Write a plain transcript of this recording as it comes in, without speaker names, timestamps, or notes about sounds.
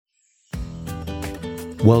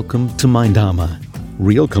Welcome to Mindama,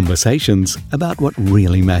 real conversations about what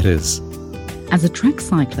really matters. As a track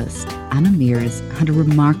cyclist, Anna Meares had a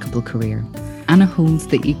remarkable career. Anna holds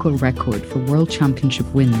the equal record for World Championship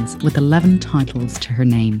wins with 11 titles to her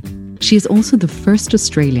name. She is also the first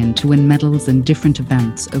Australian to win medals in different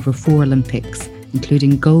events over 4 Olympics,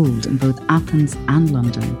 including gold in both Athens and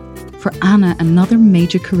London. For Anna, another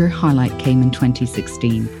major career highlight came in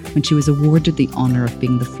 2016 when she was awarded the honour of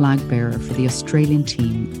being the flag bearer for the Australian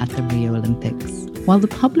team at the Rio Olympics. While the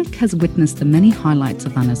public has witnessed the many highlights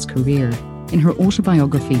of Anna's career, in her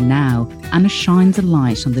autobiography Now, Anna shines a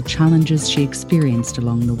light on the challenges she experienced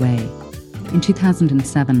along the way. In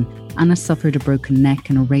 2007, Anna suffered a broken neck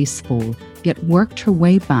in a race fall, yet worked her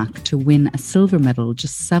way back to win a silver medal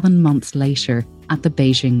just 7 months later at the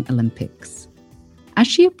Beijing Olympics. As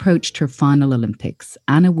she approached her final Olympics,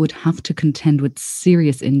 Anna would have to contend with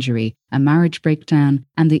serious injury, a marriage breakdown,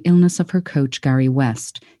 and the illness of her coach Gary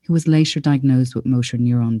West, who was later diagnosed with motor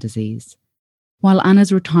neuron disease. While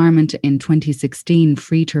Anna's retirement in 2016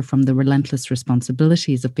 freed her from the relentless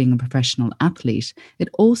responsibilities of being a professional athlete, it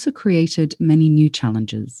also created many new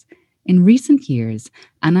challenges. In recent years,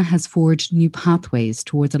 Anna has forged new pathways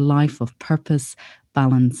towards a life of purpose,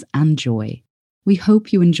 balance, and joy. We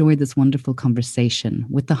hope you enjoy this wonderful conversation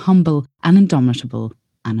with the humble and indomitable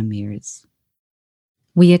Anna Meares.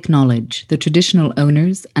 We acknowledge the traditional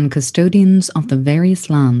owners and custodians of the various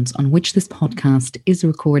lands on which this podcast is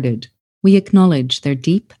recorded. We acknowledge their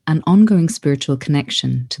deep and ongoing spiritual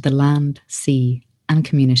connection to the land, sea, and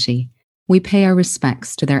community. We pay our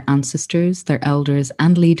respects to their ancestors, their elders,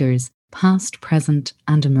 and leaders, past, present,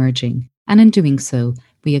 and emerging. And in doing so,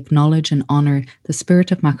 we acknowledge and honour the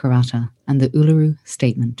spirit of Makarrata and the Uluru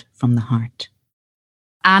Statement from the Heart.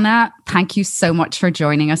 Anna, thank you so much for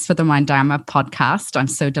joining us for the Mindama podcast. I'm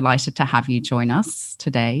so delighted to have you join us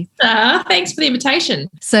today. Thanks for the invitation.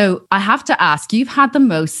 So I have to ask, you've had the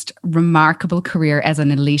most remarkable career as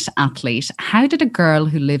an elite athlete. How did a girl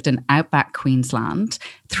who lived in outback Queensland,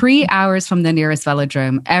 3 hours from the nearest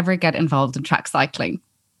velodrome, ever get involved in track cycling?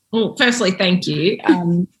 Well, firstly, thank you.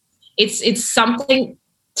 It's something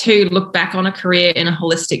to look back on a career in a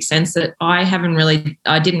holistic sense that I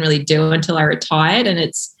didn't really do until I retired, and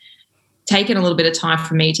it's taken a little bit of time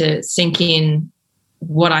for me to sink in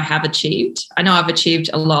what I have achieved. I know I've achieved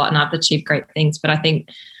a lot and I've achieved great things, but I think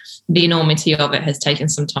the enormity of it has taken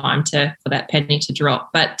some time for that penny to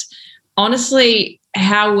drop. But honestly,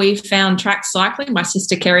 how we found track cycling, my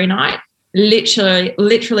sister Kerry and I,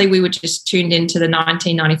 literally we were just tuned into the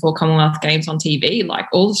 1994 Commonwealth Games on TV, like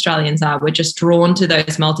all Australians are. We're just drawn to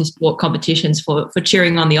those multi-sport competitions for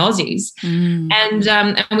cheering on the Aussies.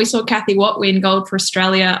 And we saw Kathy Watt win gold for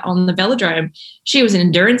Australia on the velodrome. She was an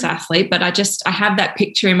endurance athlete, but I have that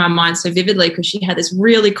picture in my mind so vividly because she had this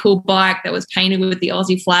really cool bike that was painted with the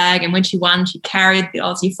Aussie flag, and when she won, she carried the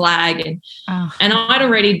Aussie flag. And I'd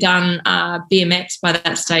already done BMX by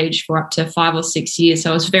that stage for up to 5 or 6 years,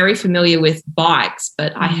 so I was very familiar with bikes,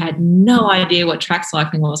 but I had no idea what track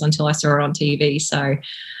cycling was until I saw it on TV. So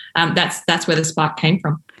that's where the spark came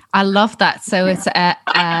from. I love that. So it's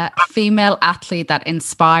a female athlete that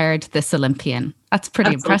inspired this Olympian. That's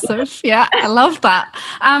pretty impressive. Yeah, I love that.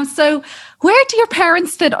 So where do your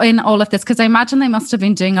parents fit in all of this? Because I imagine they must have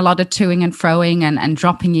been doing a lot of toing and froing and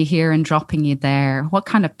dropping you here and dropping you there. What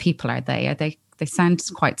kind of people are they? They sound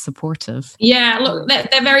quite supportive. Yeah, look,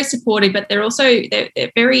 they're very supportive, but they're also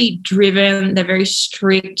they're very driven. They're very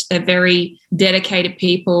strict. They're very dedicated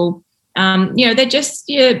people. They're just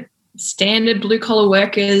your standard blue collar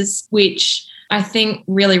workers, which I think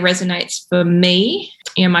really resonates for me.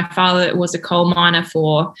 My father was a coal miner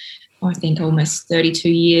for, I think, almost 32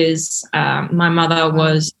 years. My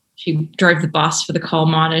mother she drove the bus for the coal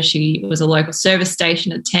miners. She was a local service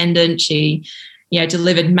station attendant. She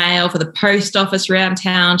delivered mail for the post office around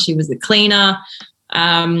town. She was the cleaner.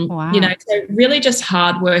 Wow. So really just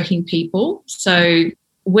hardworking people. So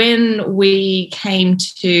when we came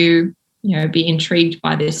to, be intrigued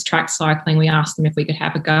by this track cycling, we asked them if we could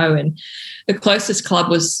have a go. And the closest club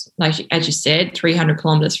was, like, as you said, 300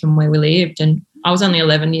 kilometres from where we lived. And I was only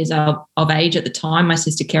 11 years of age at the time. My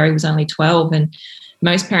sister Kerry was only 12. And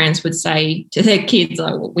most parents would say to their kids,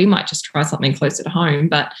 well, we might just try something closer to home.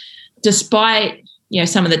 But despite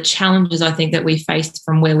some of the challenges I think that we faced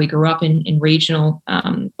from where we grew up in regional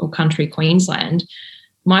or country Queensland,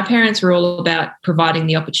 my parents were all about providing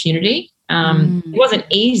the opportunity. It wasn't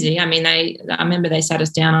easy. I mean, I remember they sat us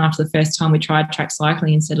down after the first time we tried track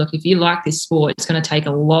cycling and said, look, if you like this sport, it's going to take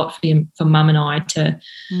a lot for Mum and I to,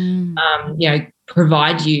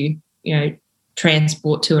 provide you,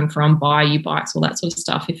 transport to and from, buy you bikes, all that sort of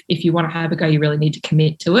stuff. If you want to have a go, you really need to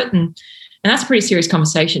commit to it. And And that's a pretty serious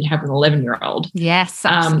conversation to have with an 11-year-old. Yes,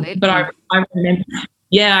 absolutely. But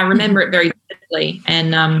I remember it very vividly.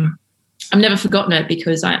 And I've never forgotten it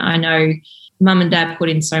because I know mum and dad put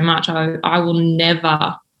in so much. I will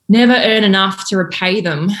never earn enough to repay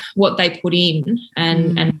them what they put in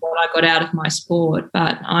and what I got out of my sport.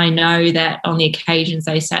 But I know that on the occasions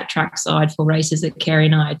they sat trackside for races that Kerry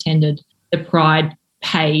and I attended, the pride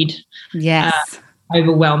paid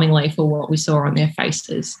overwhelmingly for what we saw on their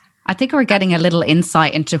faces. I think we're getting a little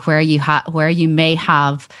insight into where you may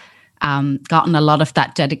have gotten a lot of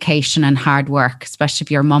that dedication and hard work, especially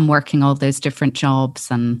if your mum working all those different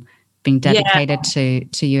jobs and being dedicated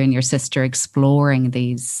to you and your sister exploring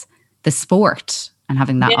the sport and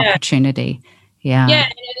having that opportunity. Yeah. Yeah.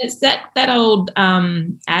 And it's that old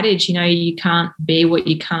adage, you can't be what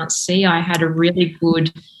you can't see. I had a really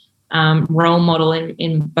good role model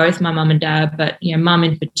in both my mum and dad, but, mum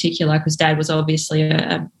in particular, because dad was obviously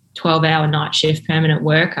a 12-hour night shift permanent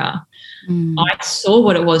worker. I saw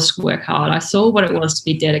what it was to work hard. I saw what it was to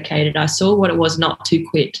be dedicated. I saw what it was not to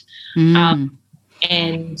quit.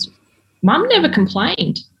 And mum never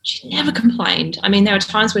complained. She never complained. I mean, there were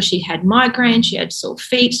times where she had migraine, she had sore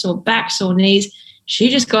feet, sore back, sore knees. She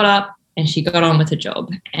just got up and she got on with the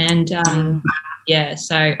job. And,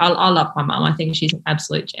 so I love my mum. I think she's an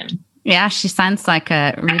absolute gem. Yeah, she sounds like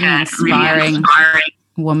a really inspiring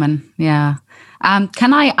woman. Yeah.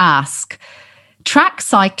 Can I ask, track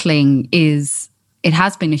cycling it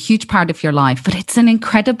has been a huge part of your life, but it's an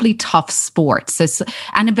incredibly tough sport.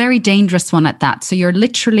 And a very dangerous one at that. So you're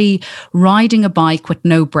literally riding a bike with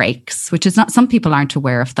no brakes, which is not, some people aren't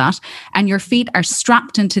aware of that. And your feet are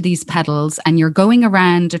strapped into these pedals and you're going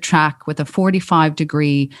around a track with a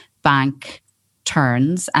 45-degree bank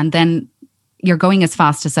turns. And then you're going as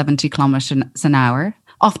fast as 70 kilometers an hour,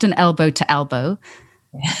 often elbow to elbow.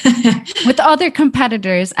 with other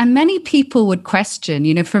competitors. And many people would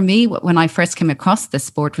question, for me, when I first came across this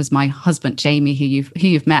sport was my husband, Jamie, who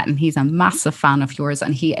you've met, and he's a massive fan of yours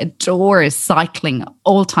and he adores cycling,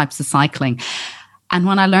 all types of cycling. And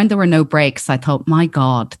when I learned there were no brakes, I thought, my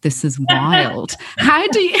God, this is wild. How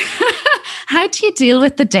do you deal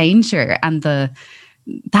with the danger and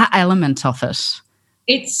that element of it?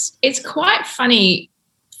 It's quite funny.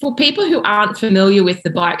 For people who aren't familiar with the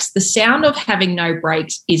bikes, the sound of having no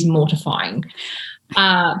brakes is mortifying.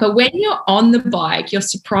 But when you're on the bike, you're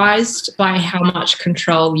surprised by how much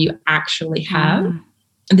control you actually have.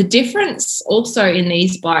 And the difference also in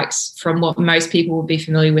these bikes from what most people will be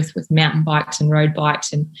familiar with mountain bikes and road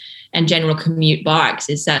bikes and general commute bikes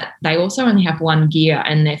is that they also only have one gear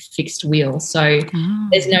and they're fixed wheels. So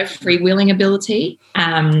there's no freewheeling ability.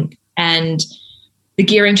 And the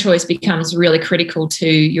gearing choice becomes really critical to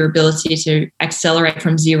your ability to accelerate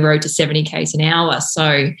from 0 to 70 k's an hour.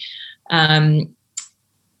 So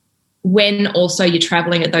when also you're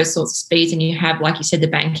traveling at those sorts of speeds and you have, like you said, the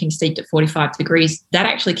banking steeped at 45 degrees, that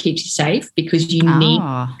actually keeps you safe because you need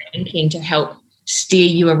banking to help steer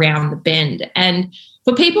you around the bend. And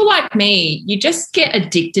for people like me, you just get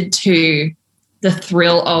addicted to the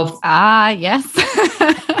thrill of yes,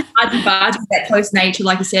 that close nature,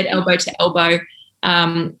 like I said, elbow to elbow.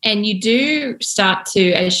 And you do start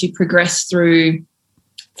to, as you progress through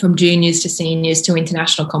from juniors to seniors to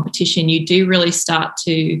international competition, you do really start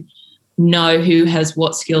to know who has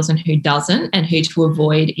what skills and who doesn't, and who to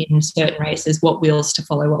avoid in certain races, what wheels to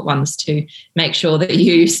follow, what ones to make sure that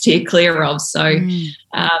you steer clear of. So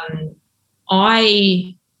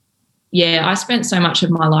I spent so much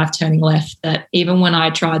of my life turning left that even when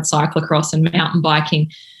I tried cyclocross and mountain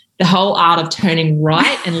biking, the whole art of turning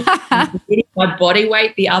right and getting my body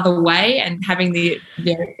weight the other way and having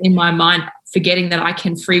in my mind, forgetting that I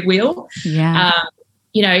can freewheel. Yeah.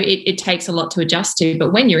 It takes a lot to adjust to,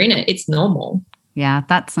 but when you're in it, it's normal. Yeah,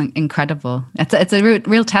 that's incredible. It's a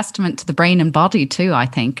real testament to the brain and body too, I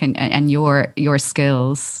think, and your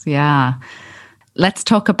skills. Yeah. Let's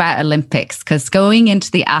talk about Olympics, because going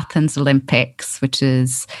into the Athens Olympics,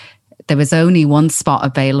 there was only one spot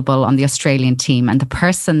available on the Australian team, and the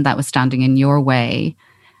person that was standing in your way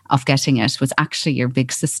of getting it was actually your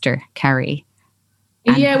big sister, Kerry.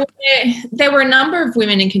 There were a number of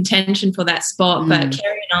women in contention for that spot, but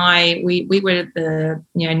Kerry and I, we were the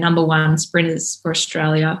number one sprinters for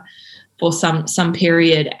Australia for some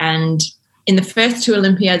period. And in the first two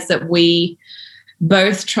Olympiads that we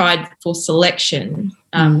both tried for selection,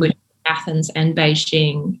 which Athens and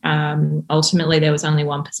Beijing, ultimately there was only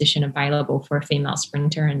one position available for a female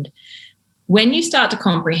sprinter. And when you start to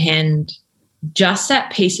comprehend just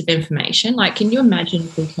that piece of information, like, can you imagine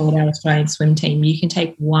if we told our Australian swim team, you can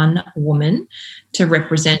take one woman to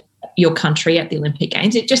represent, your country at the Olympic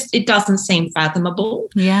Games. It doesn't seem fathomable.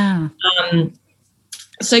 Yeah.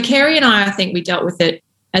 So Kerry and I think we dealt with it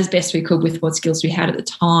as best we could with what skills we had at the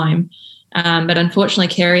time. But unfortunately,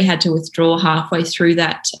 Kerry had to withdraw halfway through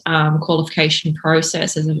that qualification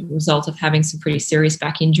process as a result of having some pretty serious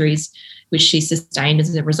back injuries, which she sustained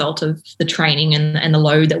as a result of the training and the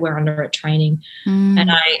load that we're under at training. And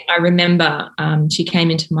I remember she came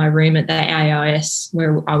into my room at the AIS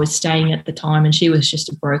where I was staying at the time, and she was just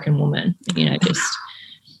a broken woman, just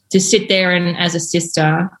to sit there and as a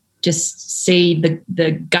sister just see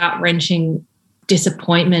the gut-wrenching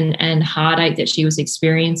disappointment and heartache that she was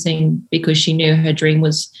experiencing because she knew her dream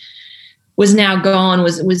was now gone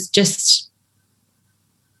was just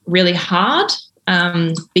really hard,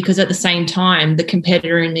 because at the same time the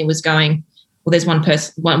competitor in me was going, well, there's one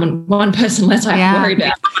person less I have to worry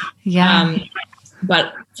about.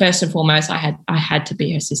 But first and foremost, I had to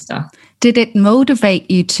be her sister. Did it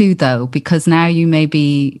motivate you too, though? Because now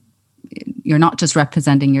you're not just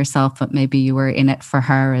representing yourself, but maybe you were in it for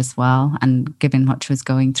her as well, and given what she was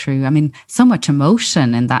going through. I mean, so much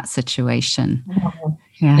emotion in that situation.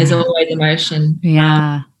 Yeah. There's always emotion.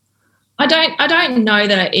 Yeah. I don't know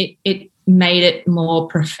that it made it more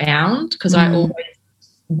profound, because I always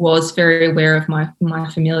was very aware of my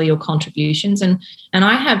familial contributions, and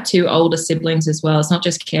I have two older siblings as well. It's not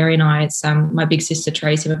just Kerry and I. It's my big sister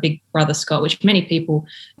Tracy, my big brother Scott, which many people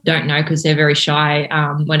don't know because they're very shy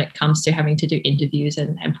when it comes to having to do interviews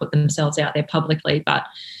and put themselves out there publicly. But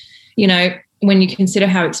when you consider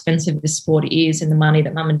how expensive this sport is and the money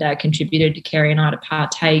that Mum and Dad contributed to Kerry and I to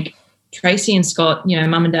partake, Tracy and Scott,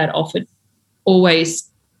 Mum and Dad offered always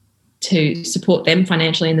to support them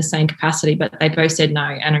financially in the same capacity, but they both said no,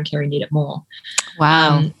 Anna and Kerry need it more.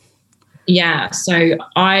 Wow. So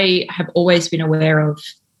I have always been aware of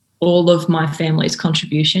all of my family's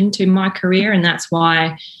contribution to my career, and that's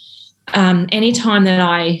why any time that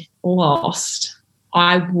I lost,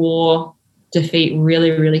 I wore defeat really,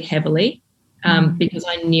 really heavily, because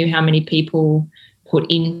I knew how many people put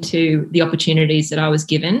into the opportunities that I was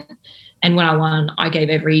given. And when I won, I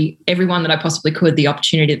gave everyone that I possibly could the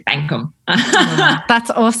opportunity to thank them.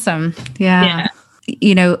 That's awesome. Yeah.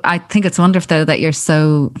 I think it's wonderful, though, that you're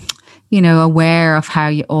so, aware of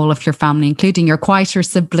how all of your family, including your quieter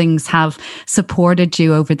siblings, have supported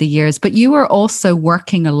you over the years. But you were also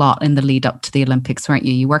working a lot in the lead up to the Olympics, weren't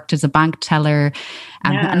you? You worked as a bank teller.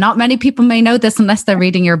 And not many people may know this unless they're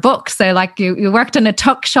reading your book. So like you worked in a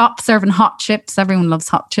tuck shop serving hot chips. Everyone loves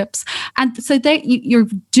hot chips. And so you're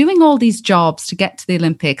doing all these jobs to get to the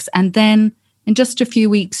Olympics. And then in just a few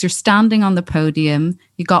weeks, you're standing on the podium.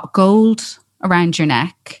 You got gold around your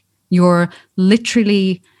neck. You're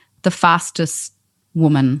literally the fastest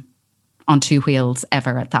woman on two wheels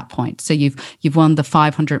ever at that point. So you've won the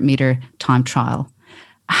 500-meter time trial.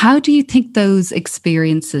 How do you think those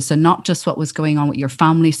experiences, so not just what was going on with your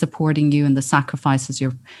family supporting you and the sacrifices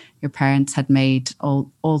your parents had made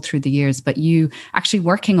all through the years, but you actually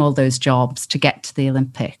working all those jobs to get to the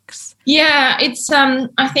Olympics? Yeah, it's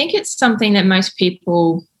I think it's something that most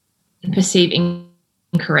people perceive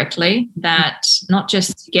incorrectly, that not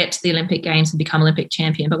just to get to the Olympic Games and become Olympic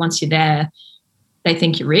champion, but once you're there, they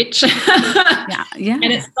think you're rich. Yeah. And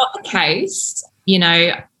it's not the case.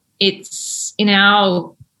 It's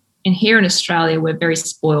in here in Australia, we're very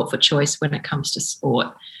spoiled for choice when it comes to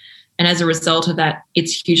sport. And as a result of that,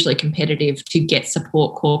 it's hugely competitive to get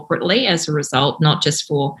support corporately as a result, not just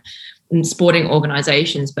for sporting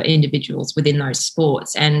organisations, but individuals within those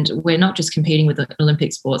sports. And we're not just competing with the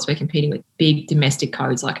Olympic sports, we're competing with big domestic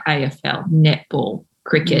codes like AFL, netball,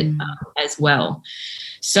 cricket as well.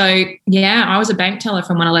 So, I was a bank teller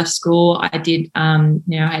from when I left school. I did, I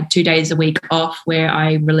had 2 days a week off where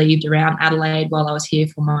I relieved around Adelaide while I was here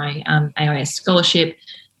for my AIS scholarship.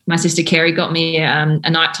 My sister Kerry got me a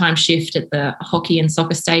nighttime shift at the hockey and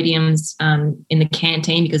soccer stadiums in the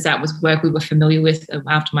canteen, because that was work we were familiar with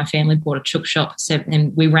after my family bought a chook shop,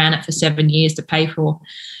 and we ran it for 7 years to pay for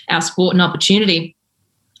our sport and opportunity.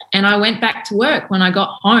 And I went back to work when I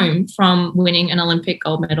got home from winning an Olympic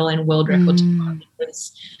gold medal and world record time.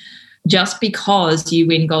 Because just because you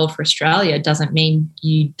win gold for Australia doesn't mean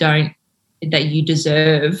that you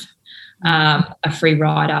deserve a free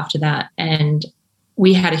ride after that. And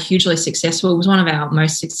we had a hugely successful, it was one of our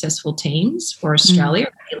most successful teams for Australia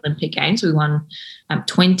at the Olympic Games. We won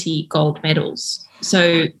 20 gold medals.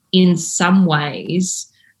 So in some ways,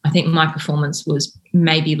 I think my performance was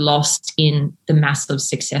maybe lost in the massive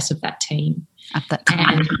success of that team. At that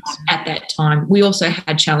time. And at that time, we also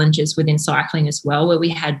had challenges within cycling as well, where we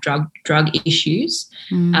had drug issues,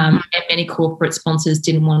 and many corporate sponsors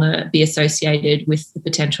didn't want to be associated with the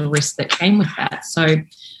potential risk that came with that. So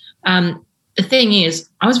The thing is,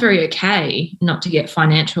 I was very okay not to get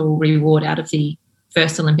financial reward out of the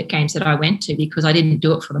first Olympic Games that I went to, because I didn't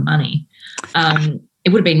do it for the money. It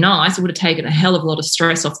would have been nice. It would have taken a hell of a lot of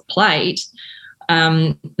stress off the plate.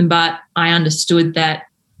 But I understood that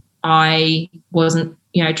I wasn't,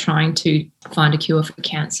 trying to find a cure for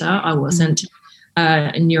cancer. I wasn't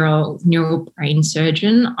a neural brain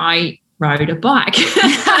surgeon. I rode a bike.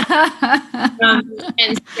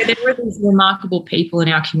 And so there were these remarkable people in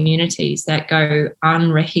our communities that go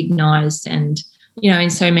unrecognised, and in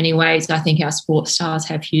so many ways, I think our sports stars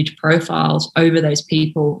have huge profiles over those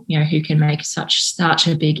people, who can make such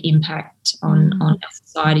a big impact on our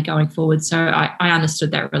society going forward. So I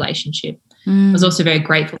understood that relationship. I was also very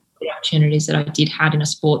grateful for the opportunities that I did have in a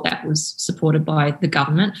sport that was supported by the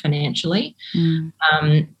government financially.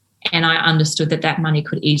 And I understood that money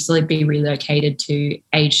could easily be relocated to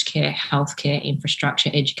aged care, healthcare,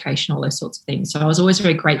 infrastructure, education, all those sorts of things. So I was always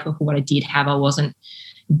very grateful for what I did have. I wasn't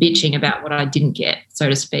bitching about what I didn't get, so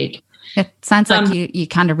to speak. It sounds like you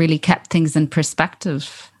kind of really kept things in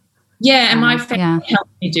perspective. Yeah, and my family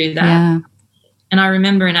helped me do that. Yeah. And I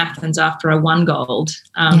remember in Athens, after I won gold,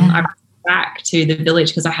 I ran back to the village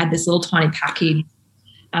because I had this little tiny package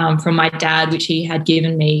from my dad, which he had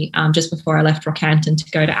given me just before I left Rockhampton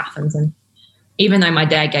to go to Athens. And even though my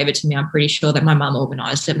dad gave it to me, I'm pretty sure that my mum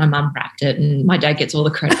organised it, my mum wrapped it, and my dad gets all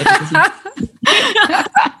the credit.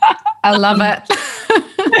 I love it.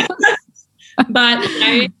 But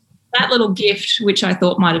that little gift, which I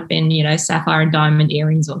thought might have been, sapphire and diamond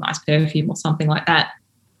earrings or nice perfume or something like that,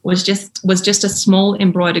 was just a small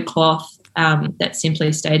embroidered cloth that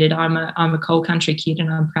simply stated, I'm a coal country kid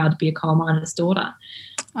and I'm proud to be a coal miner's daughter.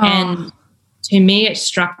 Oh. And to me, it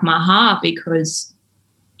struck my heart because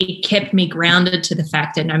it kept me grounded to the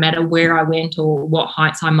fact that no matter where I went or what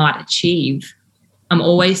heights I might achieve, I'm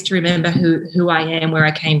always to remember who I am, where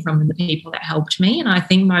I came from, and the people that helped me. And I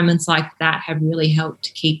think moments like that have really helped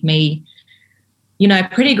to keep me,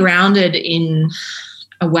 pretty grounded in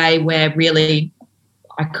a way where really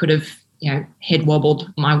I could have, head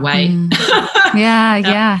wobbled my way.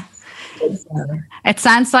 Yeah. It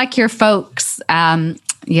sounds like your folks,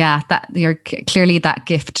 that you're clearly that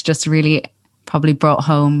gift just really probably brought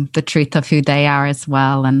home the truth of who they are as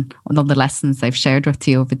well, and all the lessons they've shared with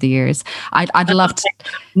you over the years. I'd love to.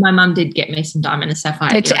 My mum did get me some diamond and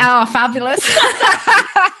sapphire. Oh, fabulous!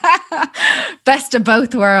 Best of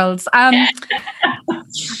both worlds. I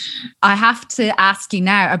have to ask you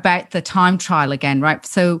now about the time trial again, right?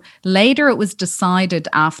 So later it was decided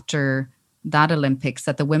after that Olympics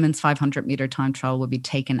that the women's 500 meter time trial would be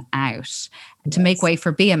taken out to make way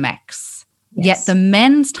for BMX. Yes. Yet the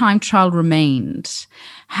men's time trial remained.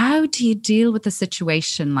 How do you deal with a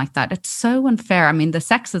situation like that? It's so unfair. I mean, the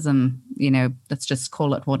sexism, let's just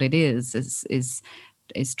call it what it is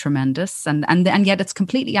tremendous. And yet it's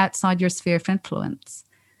completely outside your sphere of influence.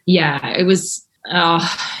 Yeah, it was,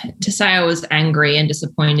 to say I was angry and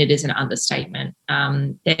disappointed is an understatement.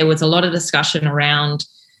 There was a lot of discussion around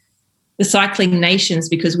the cycling nations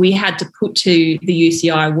because we had to put to the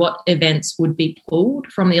UCI what events would be pulled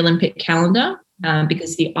from the Olympic calendar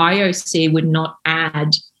because the IOC would not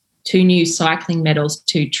add 2 new cycling medals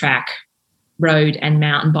to track, road and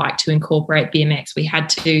mountain bike to incorporate BMX. We had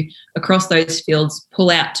to, across those fields,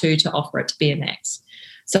 pull out 2 to offer it to BMX.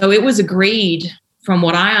 So it was agreed, from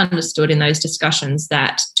what I understood in those discussions,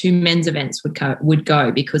 that 2 men's events would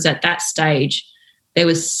go because at that stage there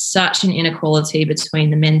was such an inequality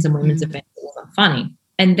between the men's and women's events. It wasn't funny.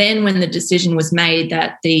 And then when the decision was made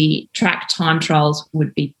that the track time trials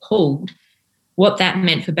would be pulled, what that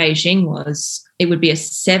meant for Beijing was it would be a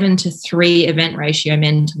 7-3 event ratio,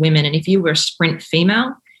 men to women. And if you were a sprint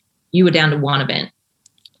female, you were down to 1 event.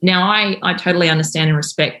 Now, I totally understand and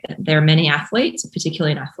respect that there are many athletes,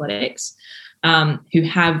 particularly in athletics, who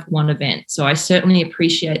have 1 event. So I certainly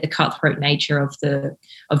appreciate the cutthroat nature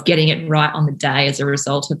of getting it right on the day as a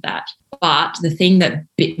result of that. But the thing that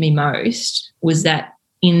bit me most was that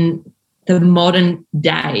in the modern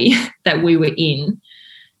day that we were in,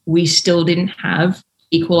 we still didn't have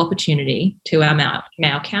equal opportunity to our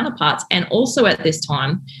male counterparts. And also at this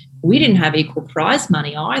time, we didn't have equal prize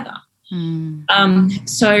money either.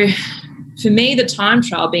 So for me, the time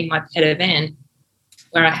trial being my pet event,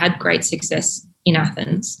 where I had great success in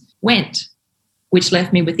Athens, went, which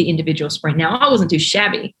left me with the individual sprint. Now, I wasn't too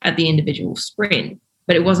shabby at the individual sprint,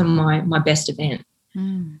 but it wasn't my best event.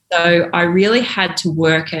 So I really had to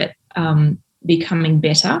work at becoming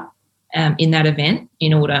better in that event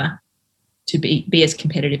in order to be as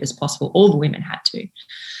competitive as possible. All the women had to.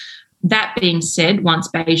 That being said, once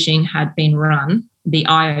Beijing had been run, the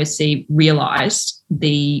IOC realised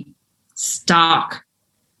the stark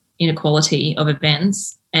inequality of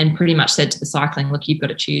events and pretty much said to the cycling, look, you've got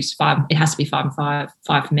to choose 5. It has to be 5 and 5,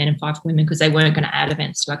 5 for men and 5 for women, because they weren't going to add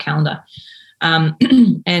events to our calendar.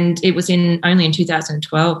 And it was only in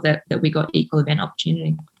 2012 that we got equal event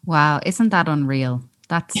opportunity. Wow. Isn't that unreal?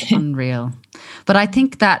 That's unreal. But I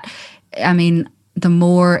think that, I mean,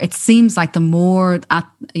 it seems like the more,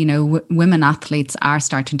 women athletes are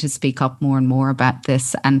starting to speak up more and more about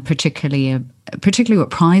this, and particularly with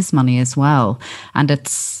prize money as well. And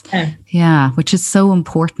it's, which is so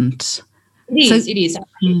important. It is.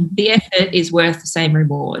 The effort is worth the same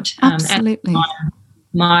reward. Absolutely.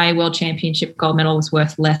 My World Championship gold medal was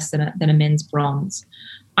worth less than a men's bronze.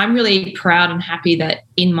 I'm really proud and happy that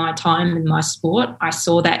in my time in my sport, I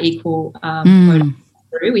saw that equal quota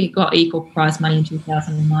through. We got equal prize money in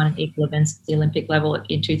 2009 and equal events at the Olympic level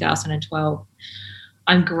in 2012.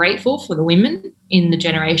 I'm grateful for the women in the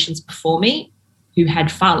generations before me who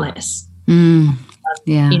had far less in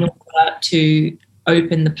order to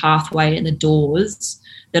open the pathway and the doors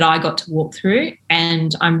that I got to walk through.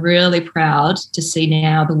 And I'm really proud to see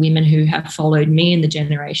now the women who have followed me in the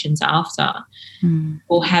generations after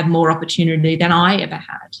will have more opportunity than I ever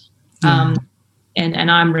had.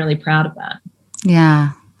 And I'm really proud of that.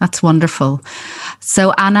 Yeah, that's wonderful.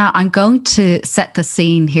 So Anna, I'm going to set the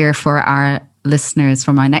scene here for our listeners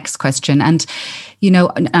for my next question. And,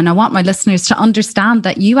 and I want my listeners to understand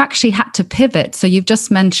that you actually had to pivot. So you've just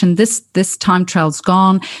mentioned this time trial's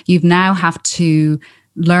gone. You've now have to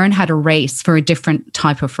learn how to race for a different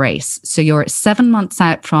type of race. So you're 7 months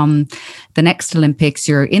out from the next Olympics.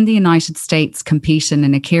 You're in the United States competing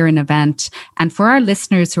in a keirin event. And for our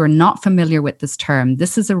listeners who are not familiar with this term,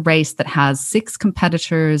 this is a race that has 6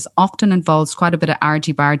 competitors, often involves quite a bit of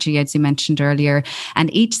argy-bargy, as you mentioned earlier.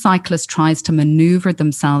 And each cyclist tries to maneuver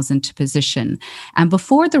themselves into position. And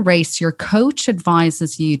before the race, your coach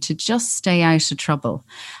advises you to just stay out of trouble.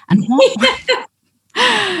 And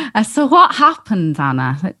so what happened,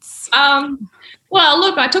 Anna? Well,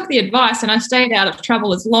 look, I took the advice and I stayed out of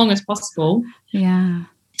trouble as long as possible. Yeah.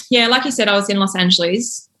 Yeah, like you said, I was in Los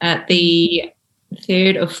Angeles at the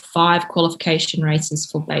 3rd of 5 qualification races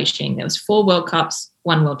for Beijing. There was 4 World Cups,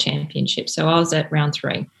 1 World Championship. So I was at round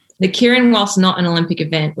 3. The keirin, whilst not an Olympic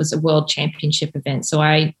event, was a World Championship event. So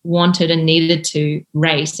I wanted and needed to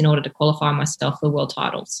race in order to qualify myself for the world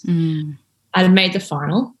titles. I had made the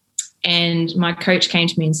final. And my coach came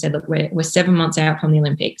to me and said, look, we're 7 months out from the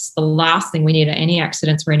Olympics. The last thing we need are any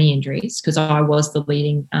accidents or any injuries, because I was the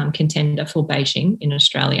leading contender for Beijing in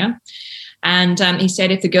Australia. And he said,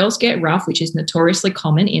 if the girls get rough, which is notoriously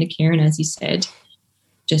common in a keirin, as he said,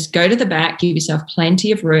 just go to the back, give yourself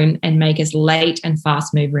plenty of room and make as late and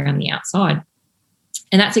fast move around the outside.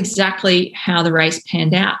 And that's exactly how the race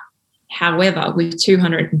panned out. However, with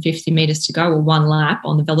 250 metres to go, or 1 lap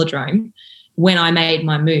on the velodrome, when I made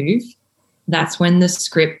my move, that's when the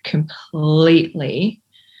script completely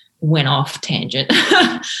went off tangent.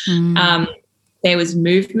 There was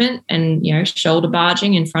movement and, shoulder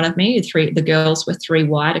barging in front of me. The girls were 3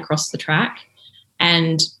 wide across the track.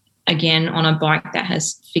 And again, on a bike that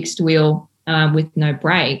has fixed wheel with no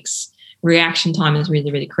brakes, reaction time is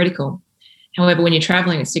really, really critical. However, when you're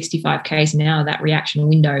traveling at 65 k's an hour, that reaction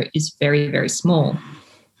window is very, very small.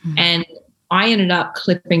 And I ended up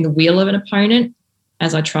clipping the wheel of an opponent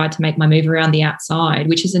as I tried to make my move around the outside,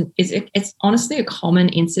 which it's honestly a common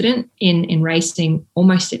incident in racing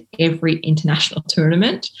almost at every international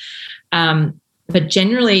tournament. But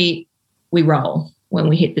generally we roll when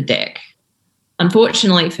we hit the deck.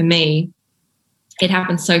 Unfortunately for me, it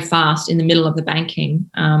happened so fast in the middle of the banking.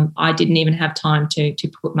 I didn't even have time to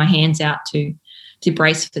put my hands out to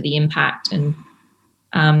brace for the impact. And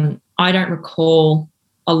I don't recall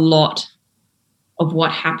a lot of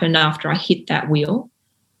what happened after I hit that wheel.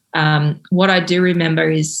 What I do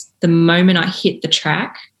remember is the moment I hit the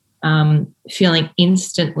track, feeling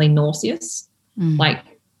instantly nauseous, like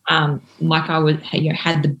I would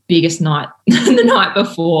had the biggest night the night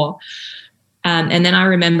before. And then I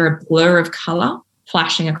remember a blur of colour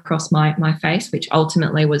flashing across my face, which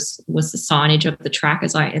ultimately was the signage of the track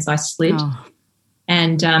as I slid. Oh.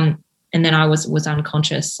 And then I was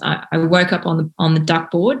unconscious. I woke up on the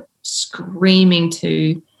duck board, screaming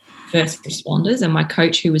to first responders and my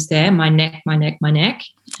coach who was there, my neck.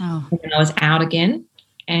 Oh. And then I was out again.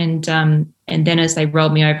 And then as they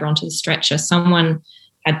rolled me over onto the stretcher, someone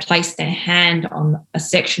had placed their hand on a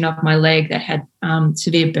section of my leg that had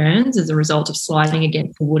severe burns as a result of sliding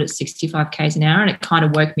against the wood at 65 k's an hour. And it kind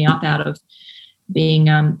of woke me up out of being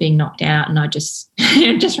knocked out. And I just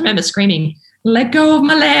remember screaming, "Let go of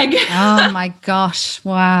my leg." Oh my gosh.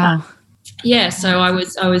 Wow. Yeah, so I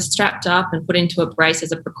was strapped up and put into a brace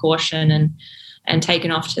as a precaution, and and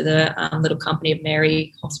taken off to the Little Company of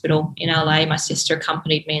Mary Hospital in LA. My sister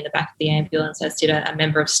accompanied me in the back of the ambulance, as did a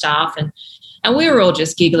member of staff. And we were all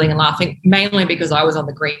just giggling and laughing, mainly because I was on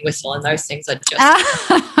the green whistle and those things are just...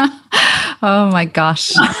 Oh, my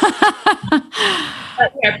gosh.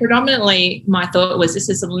 But, predominantly my thought was, this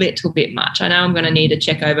is a little bit much. I know I'm going to need a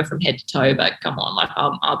check over from head to toe, but come on, like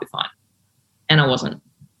I'll be fine. And I wasn't.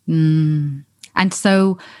 And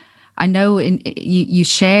so I know you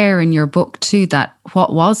share in your book too that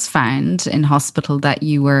what was found in hospital, that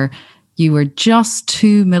you were just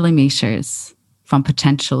 2 millimeters from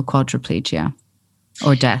potential quadriplegia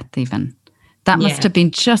or death even. That must have been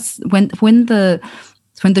just when the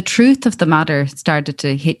truth of the matter started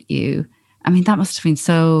to hit you. I mean, that must have been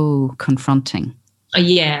so confronting.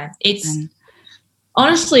 Yeah,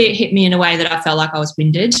 honestly, it hit me in a way that I felt like I was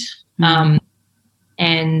winded.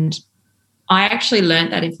 And I actually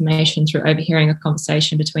learned that information through overhearing a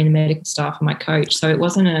conversation between the medical staff and my coach. So it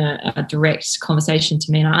wasn't a direct conversation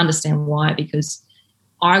to me, and I understand why, because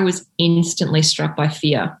I was instantly struck by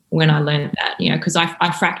fear when I learned that, because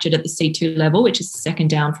I fractured at the C2 level, which is the second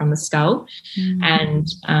down from the skull. And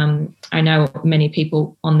I know many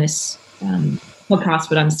people on this podcast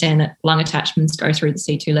would understand that lung attachments go through the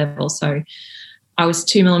C2 level. So I was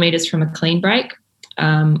 2 millimeters from a clean break.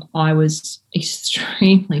 I was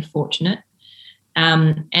extremely fortunate.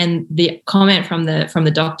 And the comment from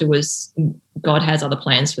the doctor was, God has other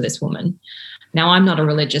plans for this woman. Now, I'm not a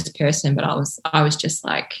religious person, but I was just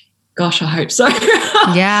like, gosh, I hope so.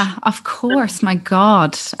 Yeah, of course. My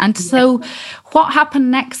God. And so what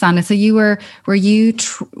happened next, Anna? So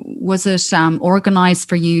was it organized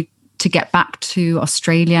for you to get back to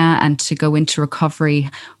Australia and to go into recovery?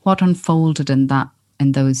 What unfolded in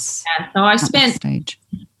those? Yeah, so I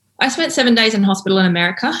spent 7 days in hospital in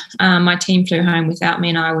America. My team flew home without me,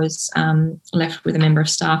 and I was left with a member of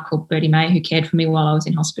staff called Bertie May, who cared for me while I was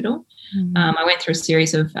in hospital. I went through a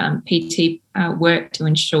series of PT work to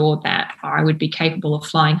ensure that I would be capable of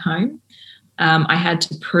flying home. I had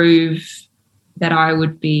to prove that I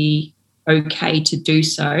would be okay to do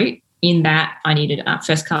so, in that I needed a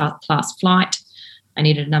first-class flight. I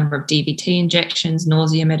needed a number of DVT injections,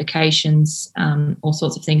 nausea medications, all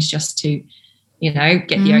sorts of things just to, get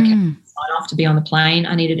the okay sign off to be on the plane.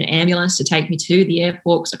 I needed an ambulance to take me to the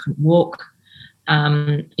airport because I couldn't walk.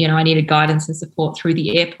 I needed guidance and support through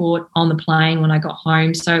the airport, on the plane, when I got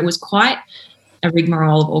home. So it was quite a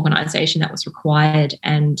rigmarole of organisation that was required.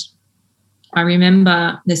 And I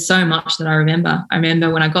remember, there's so much that I remember. I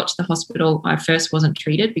remember when I got to the hospital, I first wasn't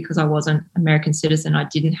treated because I wasn't an American citizen. I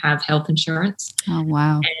didn't have health insurance. Oh,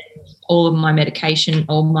 wow. And all of my medication,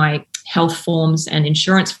 all my health forms and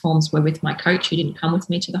insurance forms were with my coach, who didn't come with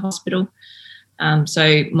me to the hospital.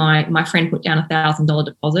 So my friend put down $1,000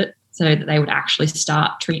 deposit so that they would actually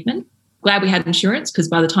start treatment. Glad we had insurance, because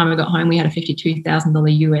by the time I got home, we had a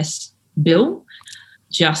 $52,000 US bill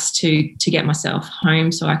just to get myself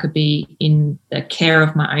home so I could be in the care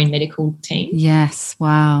of my own medical team. Yes,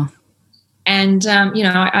 wow. And,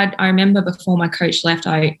 I remember before my coach left,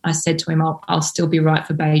 I said to him, I'll still be right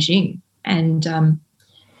for Beijing.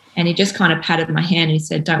 And he just kind of patted my hand and he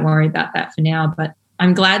said, don't worry about that for now. But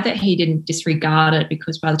I'm glad that he didn't disregard it,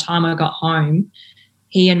 because by the time I got home,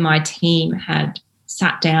 he and my team had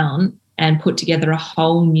sat down and put together a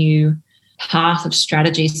whole new path of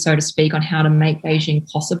strategies, so to speak, on how to make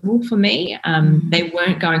Beijing possible for me. They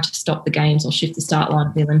weren't going to stop the games or shift the start line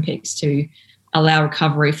of the Olympics to allow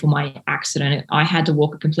recovery for my accident. I had to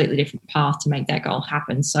walk a completely different path to make that goal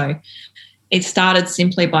happen. So it started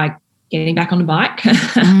simply by getting back on the bike.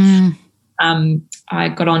 I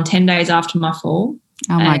got on 10 days after my fall.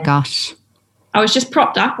 Oh, my gosh. I was just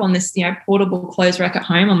propped up on this, portable clothes rack at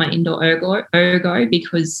home on my indoor ergo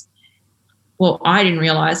because, well, I didn't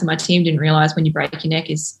realise, and my team didn't realise, when you break your neck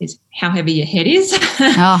is how heavy your head is.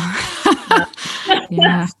 Oh,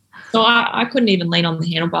 yeah. So I couldn't even lean on the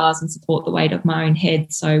handlebars and support the weight of my own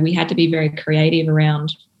head. So we had to be very creative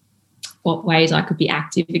around what ways I could be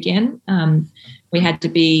active again. We had to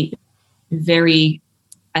be very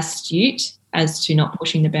astute as to not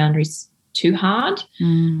pushing the boundaries too hard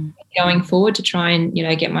going forward to try and,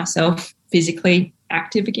 get myself physically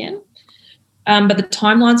active again. But the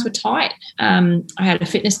timelines were tight. I had a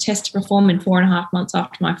fitness test to perform in 4.5 months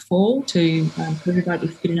after my fall to prove I'd be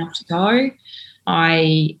fit enough to go.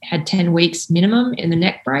 I had 10 weeks minimum in the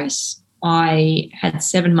neck brace. I had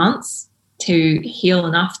 7 months to heal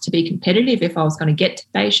enough to be competitive if I was going to get to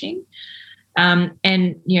Beijing. And,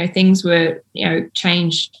 things were,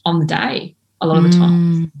 changed on the day a lot of the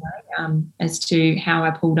time as to how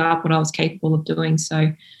I pulled up, what I was capable of doing. So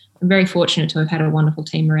I'm very fortunate to have had a wonderful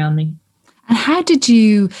team around me. And how did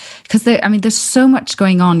you, because there's so much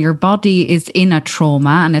going on. Your body is in a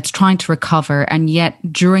trauma and it's trying to recover. And yet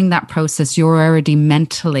during that process, you're already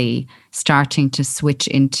mentally starting to switch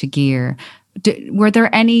into gear. Were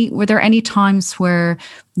there any times where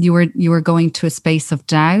you were going to a space of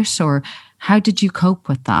doubt, or how did you cope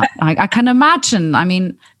with that? I can imagine. I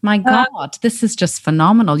mean, my God, this is just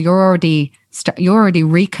phenomenal. You're already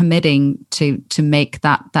recommitting to make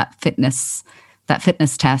that fitness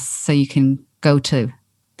test so you can go to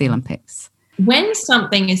the Olympics. When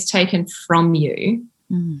something is taken from you,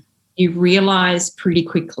 you realize pretty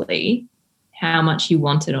quickly how much you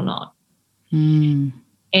want it or not.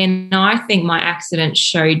 And I think my accident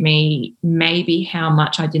showed me maybe how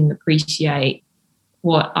much I didn't appreciate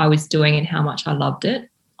what I was doing and how much I loved it.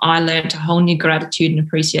 I learned a whole new gratitude and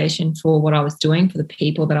appreciation for what I was doing, for the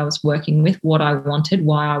people that I was working with, what I wanted,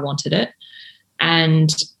 why I wanted it.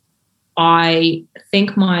 And I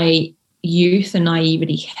think my youth and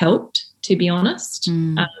naivety helped, to be honest.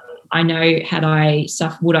 I know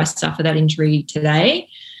would I suffer that injury today,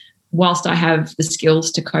 whilst I have the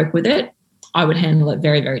skills to cope with it, I would handle it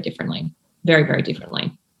very, very differently. Very, very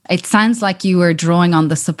differently. It sounds like you were drawing on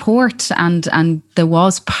the support and there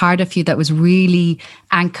was part of you that was really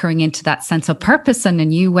anchoring into that sense of purpose in a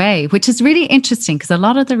new way, which is really interesting because a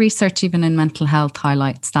lot of the research, even in mental health,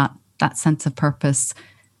 highlights that sense of purpose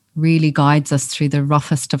really guides us through the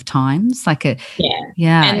roughest of times. And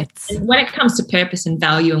when it comes to purpose and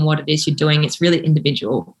value and what it is you're doing, it's really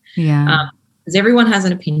individual. Yeah. Because everyone has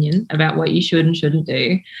an opinion about what you should and shouldn't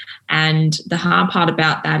do. And the hard part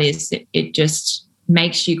about that is it just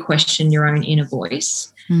makes you question your own inner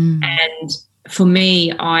voice. And for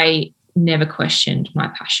me, I never questioned my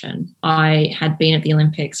passion. I had been at the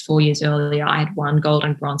Olympics 4 years earlier. I had won gold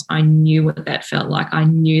and bronze. I knew what that felt like. I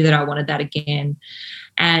knew that I wanted that again.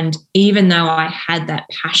 And even though I had that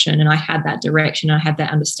passion and I had that direction, I had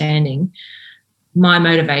that understanding, my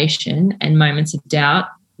motivation and moments of doubt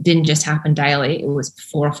didn't just happen daily. It was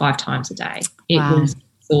 4 or 5 times a day. It was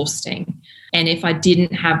exhausting. And if I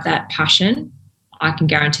didn't have that passion, I can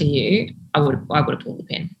guarantee you I would have pulled the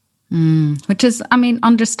pin. Which is,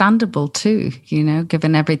 understandable too,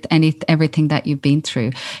 given everything that you've been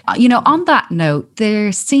through. On that note,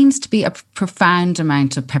 there seems to be a profound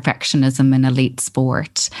amount of perfectionism in elite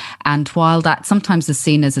sport. And while that sometimes is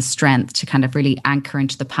seen as a strength to kind of really anchor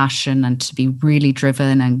into the passion and to be really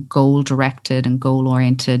driven and goal-directed and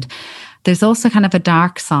goal-oriented, there's also kind of a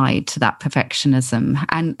dark side to that perfectionism.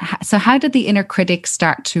 And so how did the inner critic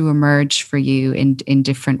start to emerge for you in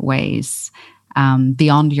different ways?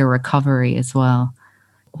 Beyond your recovery as well?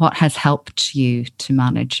 What has helped you to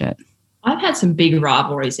manage it? I've had some big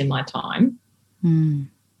rivalries in my time.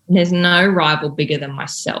 There's no rival bigger than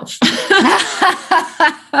myself.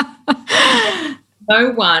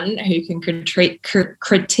 No one who can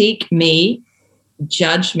critique me,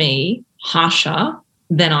 judge me harsher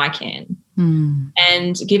than I can.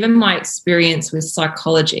 And given my experience with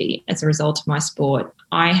psychology as a result of my sport,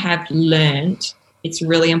 I have learned it's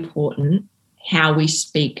really important how we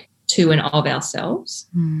speak to and of ourselves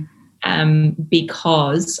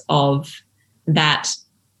because of that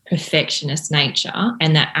perfectionist nature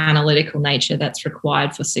and that analytical nature that's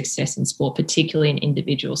required for success in sport, particularly in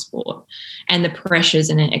individual sport, and the pressures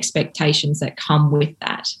and expectations that come with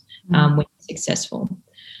that when you're successful.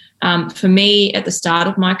 For me, at the start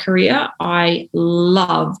of my career, I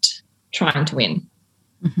loved trying to win.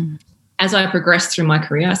 As I progressed through my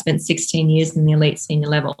career, I spent 16 years in the elite senior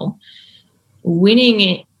level. Winning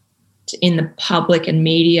it in the public and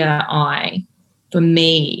media eye, for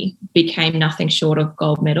me, became nothing short of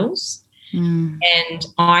gold medals. And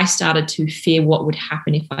I started to fear what would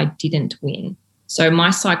happen if I didn't win. So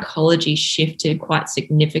my psychology shifted quite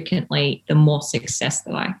significantly the more success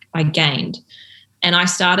that I gained. And I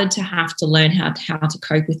started to have to learn how to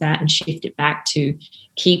cope with that and shift it back to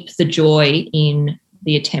keep the joy in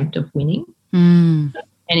the attempt of winning. And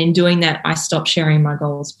in doing that, I stopped sharing my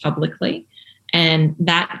goals publicly. And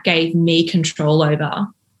that gave me control over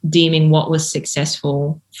deeming what was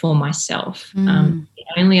successful for myself. The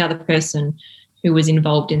only other person who was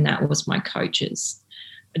involved in that was my coaches.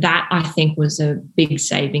 That, I think, was a big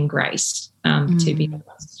saving grace, to be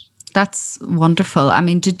honest. That's wonderful. I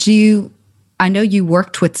know you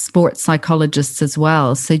worked with sports psychologists as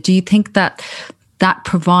well. So do you think that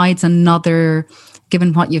provides another,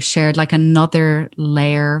 given what you've shared, like another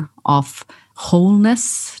layer of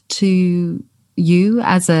wholeness to you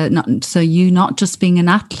not just being an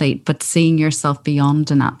athlete, but seeing yourself beyond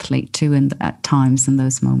an athlete too, at times in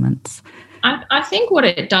those moments? I think what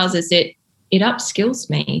it does is it upskills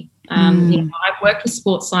me. I've worked with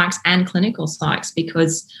sports psychs and clinical psychs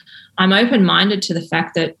because I'm open-minded to the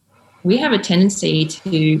fact that we have a tendency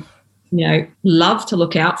to, love to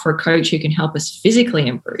look out for a coach who can help us physically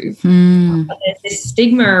improve. But there's this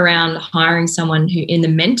stigma around hiring someone who in the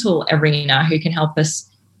mental arena who can help us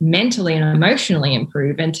mentally and emotionally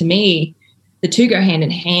improve. And to me, the two go hand in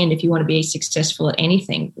hand if you want to be successful at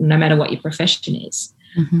anything, no matter what your profession is.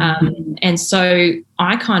 And so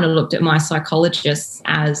I kind of looked at my psychologists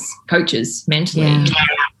as coaches mentally,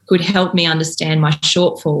 could help me understand my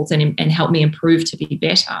shortfalls and help me improve to be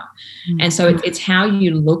better. And so it's how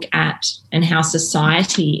you look at and how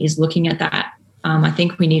society is looking at that. I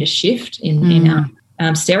think we need a shift in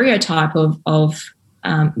our stereotype of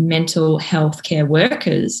mental health care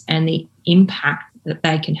workers and the impact that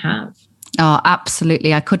they can have. Oh,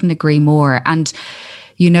 absolutely. I couldn't agree more. And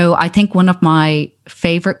I think one of my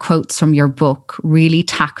favorite quotes from your book really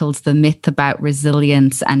tackles the myth about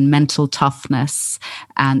resilience and mental toughness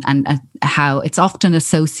and how it's often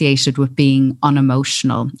associated with being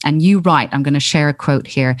unemotional. And you write, I'm going to share a quote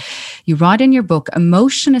here. You write in your book,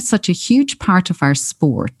 emotion is such a huge part of our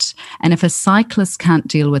sport. And if a cyclist can't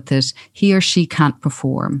deal with it, he or she can't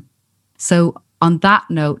perform. So on that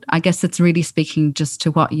note, I guess it's really speaking just to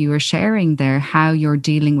what you were sharing there, how you're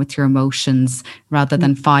dealing with your emotions rather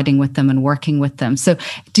than fighting with them and working with them. So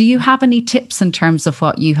do you have any tips in terms of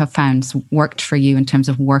what you have found worked for you in terms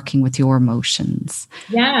of working with your emotions?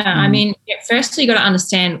 Yeah, I mean, firstly, you got to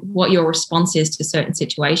understand what your response is to certain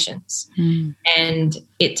situations. And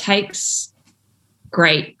it takes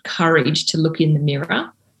great courage to look in the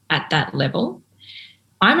mirror at that level.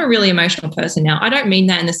 I'm a really emotional person now. I don't mean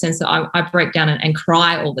that in the sense that I break down and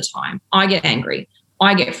cry all the time. I get angry.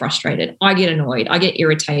 I get frustrated. I get annoyed. I get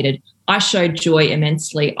irritated. I show joy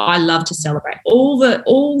immensely. I love to celebrate. All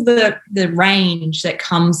the range that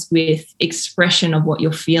comes with expression of what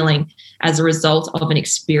you're feeling as a result of an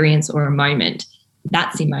experience or a moment,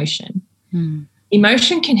 that's emotion.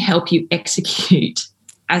 Emotion can help you execute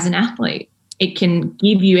as an athlete. It can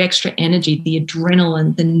give you extra energy, the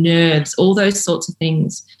adrenaline, the nerves, all those sorts of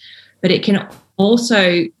things. But it can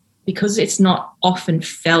also, because it's not often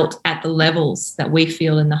felt at the levels that we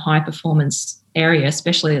feel in the high performance area,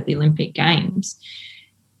 especially at the Olympic Games,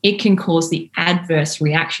 it can cause the adverse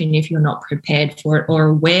reaction if you're not prepared for it or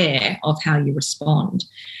aware of how you respond.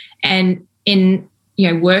 And in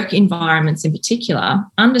work environments in particular,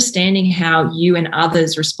 understanding how you and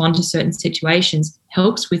others respond to certain situations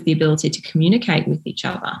helps with the ability to communicate with each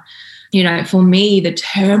other. For me, the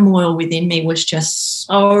turmoil within me was just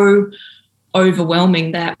so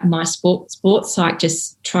overwhelming that my sports psych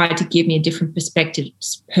just tried to give me a different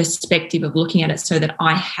perspective of looking at it so that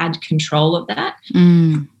I had control of that.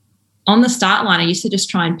 On the start line, I used to just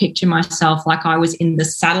try and picture myself like I was in the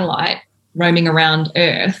satellite roaming around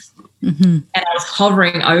Earth. And I was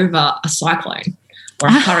hovering over a cyclone or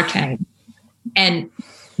a hurricane. And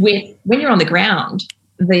when you're on the ground,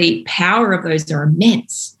 the power of those are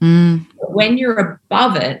immense. But when you're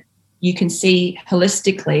above it, you can see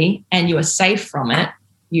holistically and you are safe from it.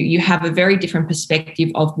 You have a very different perspective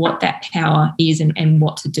of what that power is and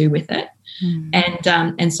what to do with it.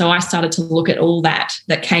 And so I started to look at all that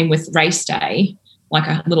came with race day, like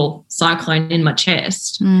a little cyclone in my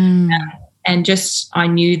chest. And just I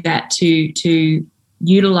knew that to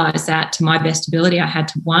utilize that to my best ability, I had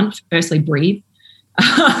to, firstly breathe,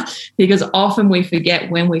 because often we forget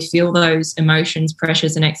when we feel those emotions,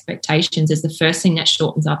 pressures and expectations is the first thing that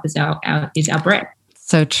shortens up is our breath.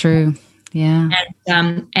 So true. Yeah.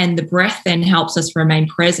 And the breath then helps us remain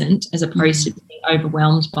present as opposed to being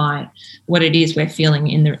overwhelmed by what it is we're feeling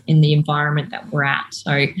in the environment that we're at. So,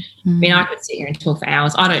 I mean, I could sit here and talk for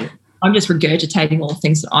hours. I'm just regurgitating all the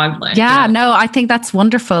things that I've learned. Yeah, no, I think that's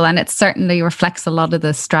wonderful. And it certainly reflects a lot of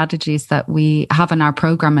the strategies that we have in our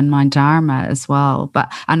program in Mind Dharma as well.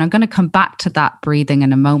 And I'm going to come back to that breathing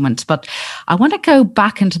in a moment. But I want to go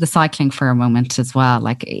back into the cycling for a moment as well,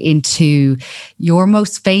 like into your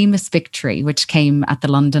most famous victory, which came at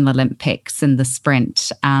the London Olympics in the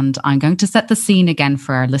sprint. And I'm going to set the scene again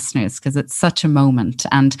for our listeners because it's such a moment.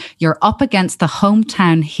 And you're up against the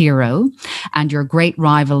hometown hero and your great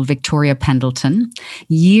rival, Victoria Pendleton.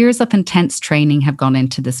 Years of intense training have gone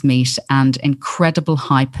into this meet and incredible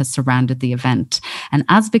hype has surrounded the event. And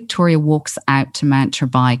as Victoria walks out to mount her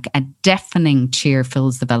bike, a deafening cheer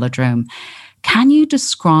fills the velodrome. Can you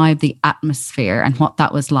describe the atmosphere and what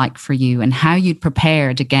that was like for you and how you'd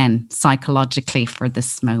prepared again psychologically for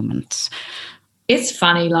this moment? It's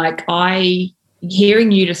funny, like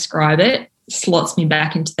hearing you describe it slots me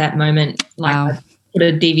back into that moment. Like wow. I put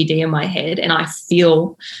a DVD in my head and I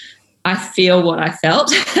feel what I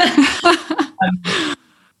felt.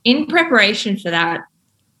 In preparation for that,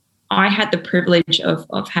 I had the privilege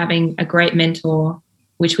of having a great mentor,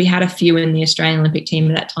 which we had a few in the Australian Olympic team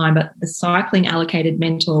at that time, but the cycling allocated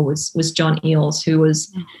mentor was John Eales, who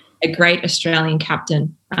was a great Australian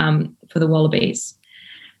captain for the Wallabies.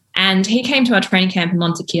 And he came to our training camp in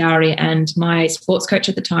Montechiari, and my sports coach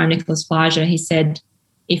at the time, Nicholas Flager, he said,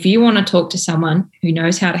 if you want to talk to someone who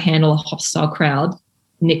knows how to handle a hostile crowd,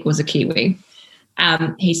 Nick was a Kiwi.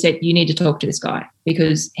 He said, you need to talk to this guy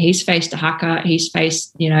because he's faced a haka, he's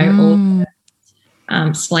faced, all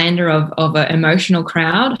the slander of an emotional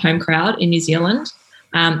crowd, home crowd in New Zealand,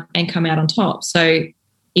 and come out on top. So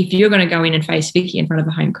if you're going to go in and face Vicky in front of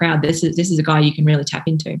a home crowd, this is a guy you can really tap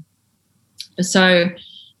into. So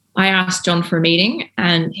I asked John for a meeting,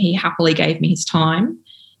 and he happily gave me his time.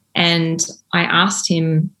 And I asked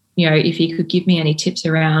him, if he could give me any tips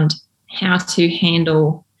around how to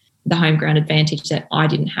handle the home ground advantage that I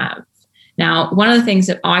didn't have. Now, one of the things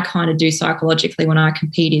that I kind of do psychologically when I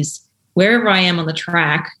compete is wherever I am on the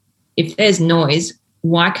track, if there's noise,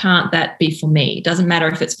 why can't that be for me? It doesn't matter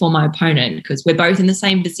if it's for my opponent because we're both in the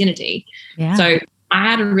same vicinity. Yeah. So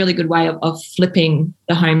I had a really good way of flipping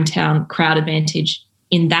the hometown crowd advantage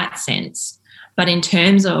in that sense. But in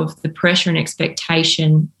terms of the pressure and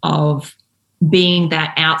expectation of being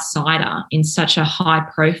that outsider in such a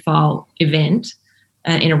high-profile event,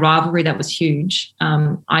 in a rivalry that was huge,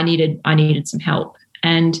 I needed some help.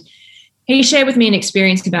 And he shared with me an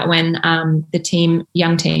experience about when the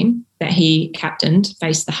young team that he captained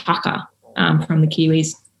faced the haka from the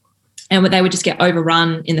Kiwis, and they would just get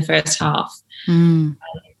overrun in the first half.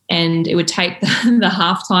 And it would take the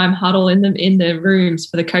halftime huddle in the rooms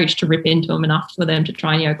for the coach to rip into them enough for them to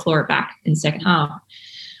try and claw it back in the second half.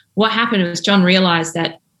 What happened was John realised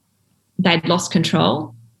that they'd lost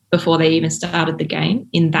control before they even started the game,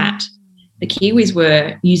 in that the Kiwis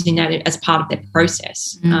were using that as part of their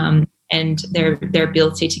process and their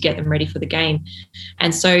ability to get them ready for the game.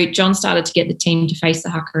 And so John started to get the team to face the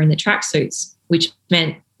haka in the tracksuits, which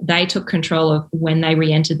meant they took control of when they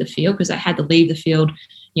re-entered the field because they had to leave the field,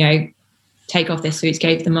 take off their suits,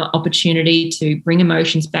 gave them an opportunity to bring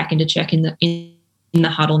emotions back into check in the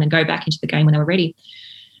huddle and then go back into the game when they were ready.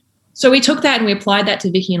 So we took that and we applied that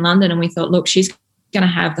to Vicky in London, and we thought, look, she's going to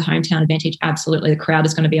have the hometown advantage. Absolutely. The crowd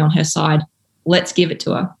is going to be on her side. Let's give it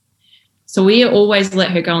to her. So we always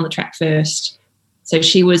let her go on the track first. So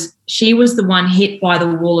she was the one hit by the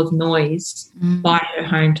wall of noise by her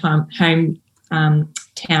hometown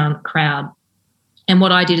crowd. And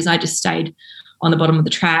what I did is I just stayed on the bottom of the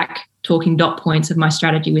track talking dot points of my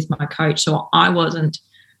strategy with my coach. So I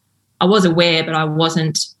was aware, but I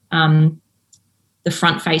wasn't the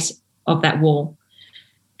front face of that wall.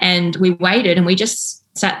 And we waited and we just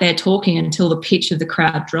sat there talking until the pitch of the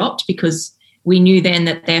crowd dropped, because we knew then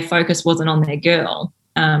that their focus wasn't on their girl.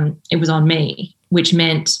 It was on me, which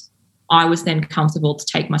meant I was then comfortable to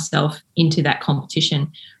take myself into that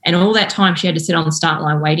competition. And all that time she had to sit on the start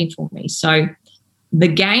line waiting for me. So the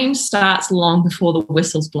game starts long before the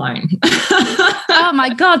whistle's blown. Oh,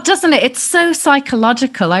 my God, doesn't it? It's so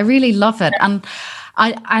psychological. I really love it. And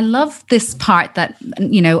I love this part that,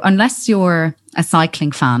 unless you're a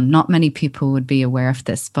cycling fan, not many people would be aware of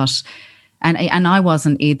this, but and I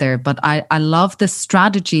wasn't either, but I love the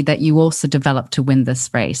strategy that you also developed to win this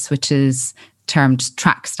race, which is termed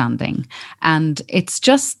track standing. And it's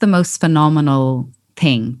just the most phenomenal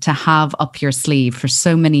thing to have up your sleeve for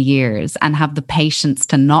so many years and have the patience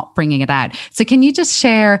to not bringing it out. So can you just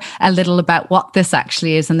share a little about what this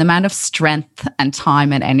actually is and the amount of strength and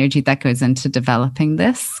time and energy that goes into developing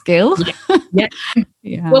this skill? Yeah.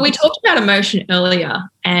 Well, we talked about emotion earlier,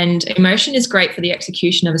 and emotion is great for the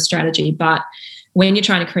execution of a strategy, but when you're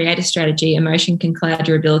trying to create a strategy, emotion can cloud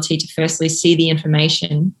your ability to firstly see the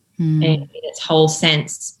information in its whole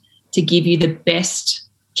sense to give you the best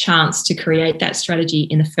chance to create that strategy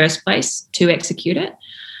in the first place, to execute it.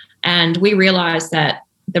 And we realised that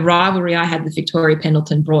the rivalry I had with Victoria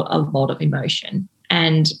Pendleton brought a lot of emotion.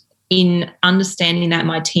 And in understanding that,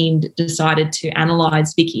 my team decided to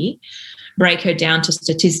analyse Vicky, break her down to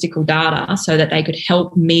statistical data so that they could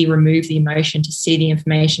help me remove the emotion to see the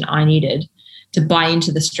information I needed to buy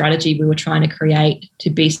into the strategy we were trying to create to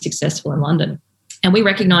be successful in London. And we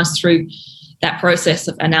recognised through that process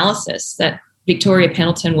of analysis that Victoria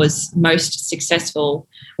Pendleton was most successful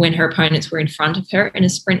when her opponents were in front of her in a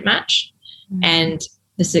sprint match. And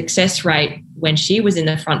the success rate when she was in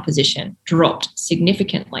the front position dropped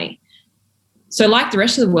significantly. So like the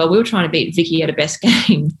rest of the world, we were trying to beat Vicky at a best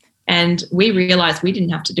game. And we realised we didn't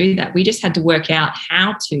have to do that. We just had to work out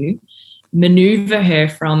how to manoeuvre her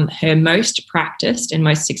from her most practiced and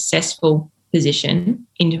most successful position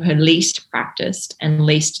into her least practiced and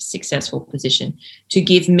least successful position to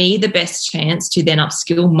give me the best chance to then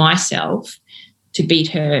upskill myself to beat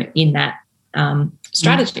her in that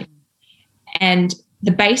strategy. And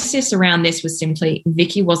the basis around this was simply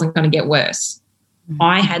Vicky wasn't going to get worse.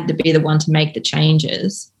 I had to be the one to make the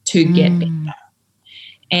changes to get better.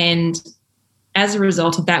 And as a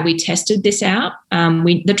result of that, we tested this out.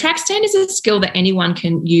 The track stand is a skill that anyone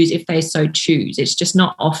can use if they so choose. It's just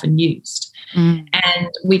not often used. And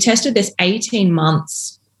we tested this 18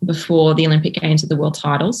 months before the Olympic Games at the World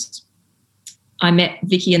Titles. I met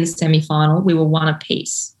Vicky in the semi-final. We were one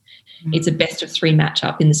apiece. It's a best of 3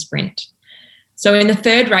 matchup in the sprint. So in the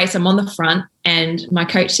third race, I'm on the front and my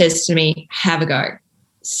coach says to me, have a go.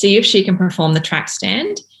 See if she can perform the track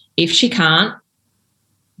stand. If she can't,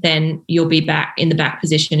 then you'll be back in the back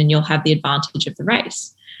position and you'll have the advantage of the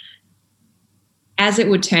race. As it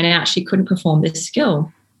would turn out, she couldn't perform this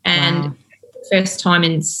skill. And first time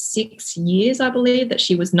in 6 years, I believe, that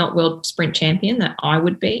she was not world sprint champion, that I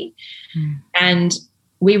would be. And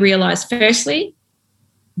we realised, firstly,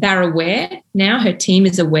 they're aware now, her team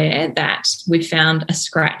is aware that we found a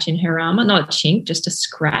scratch in her armour, not a chink, just a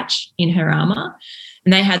scratch in her armour.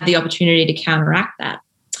 And they had the opportunity to counteract that.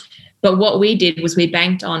 But what we did was we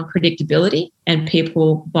banked on predictability and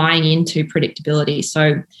people buying into predictability.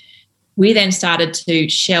 So we then started to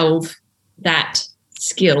shelve that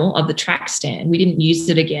skill of the track stand. We didn't use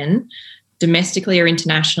it again domestically or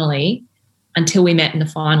internationally until we met in the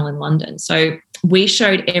final in London. So we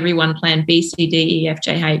showed everyone plan B, C, D, E, F,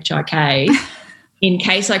 G, H, I, K in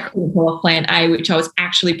case I couldn't pull off plan A, which I was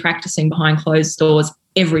actually practicing behind closed doors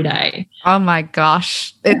every day. Oh my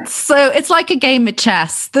gosh. It's like a game of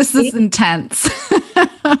chess. This is intense.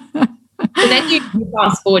 And then you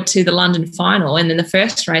fast forward to the London final, and then the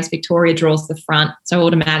first race, Victoria draws the front. So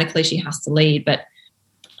automatically she has to lead, but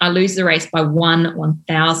I lose the race by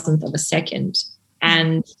 1/1000th of a second.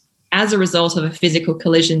 And as a result of a physical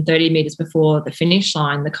collision 30 metres before the finish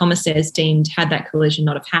line, the commissaires deemed had that collision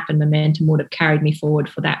not have happened, momentum would have carried me forward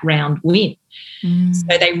for that round win.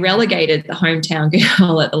 So they relegated the hometown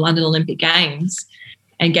girl at the London Olympic Games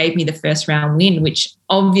and gave me the first round win, which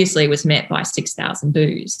obviously was met by 6,000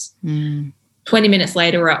 boos. 20 minutes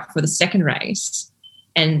later, we're up for the second race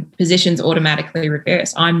and positions automatically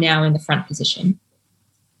reverse. I'm now in the front position.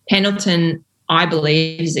 Pendleton, I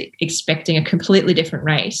believe, is expecting a completely different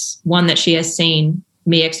race, one that she has seen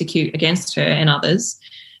me execute against her and others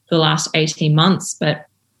for the last 18 months. But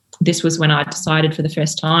this was when I decided for the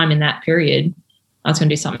first time in that period I was going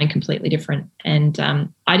to do something completely different. And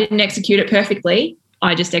I didn't execute it perfectly.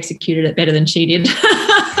 I just executed it better than she did.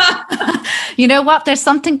 You know what? There's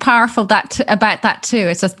something powerful about that too.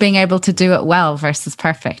 It's just being able to do it well versus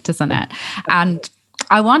perfect, isn't it? And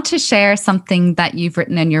I want to share something that you've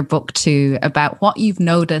written in your book too about what you've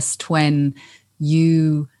noticed when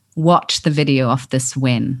you watch the video of this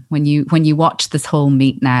win, when you watch this whole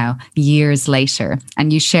meet now years later,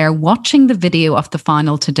 and you share watching the video of the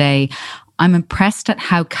final today. I'm impressed at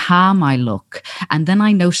how calm I look. And then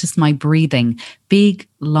I noticed my breathing, big,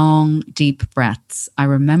 long, deep breaths. I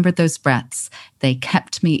remember those breaths. They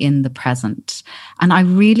kept me in the present. And I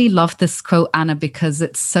really love this quote, Anna, because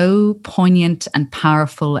it's so poignant and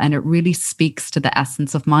powerful, and it really speaks to the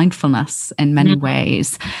essence of mindfulness in many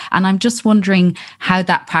ways. And I'm just wondering how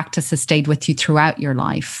that practice has stayed with you throughout your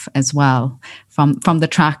life as well, from the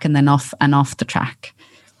track and then off the track.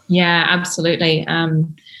 Yeah, absolutely.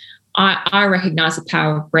 I recognise the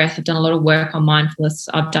power of breath. I've done a lot of work on mindfulness.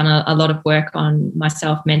 I've done a lot of work on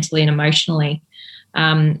myself mentally and emotionally.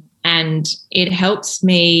 And it helps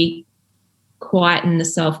me quieten the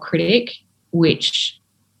self-critic, which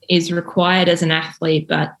is required as an athlete,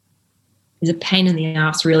 but is a pain in the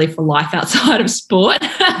ass really for life outside of sport.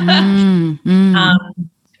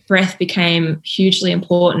 Breath became hugely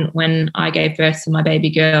important when I gave birth to my baby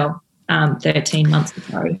girl 13 months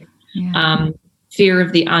ago. Yeah. Fear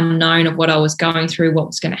of the unknown, of what I was going through, what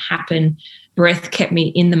was going to happen. Breath kept me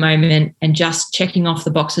in the moment and just checking off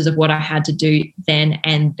the boxes of what I had to do then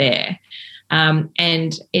and there.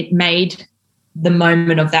 And it made the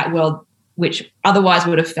moment of that world, which otherwise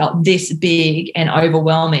would have felt this big and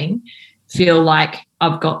overwhelming, feel like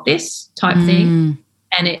I've got this type thing.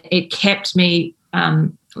 And it kept me,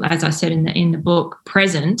 as I said in the book,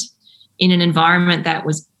 present in an environment that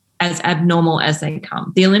was as abnormal as they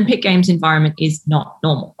come. The Olympic Games environment is not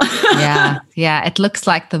normal. Yeah. It looks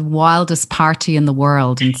like the wildest party in the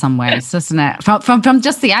world in some ways, doesn't it? From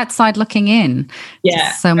just the outside looking in.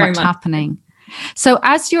 Yeah. So much happening. So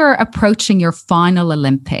as you're approaching your final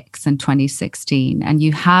Olympics in 2016, and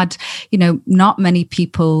you had, not many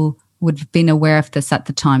people would have been aware of this at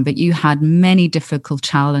the time, but you had many difficult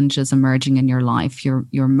challenges emerging in your life.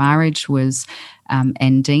 Your marriage was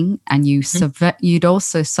ending, and you'd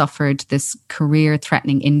also suffered this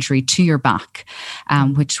career-threatening injury to your back,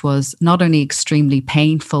 which was not only extremely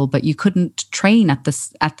painful, but you couldn't train at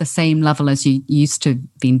the same level as you used to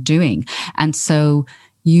have been doing. And so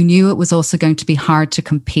you knew it was also going to be hard to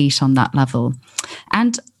compete on that level.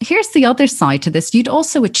 And here's the other side to this. You'd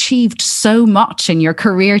also achieved so much in your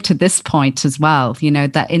career to this point as well, you know,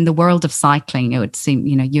 that in the world of cycling, it would seem,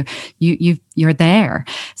 you know, you're there.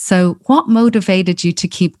 So what motivated you to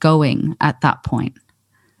keep going at that point?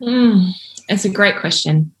 It's a great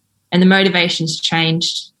question. And the motivations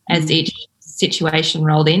changed as each situation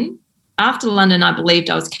rolled in. After London, I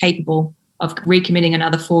believed I was capable of recommitting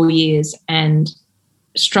another 4 years and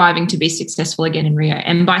striving to be successful again in Rio.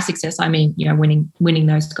 And by success, I mean, you know, winning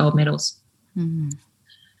those gold medals.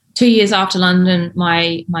 2 years after London,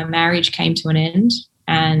 my marriage came to an end,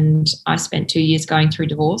 and I spent 2 years going through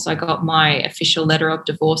divorce. I got my official letter of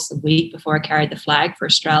divorce the week before I carried the flag for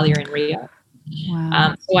Australia in Rio.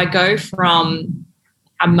 Wow. So I go from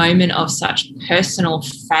a moment of such personal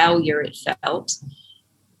failure, it felt,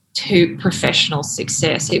 to professional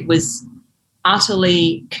success. It was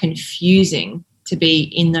utterly confusing to be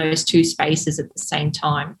in those two spaces at the same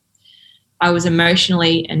time. I was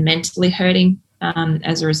emotionally and mentally hurting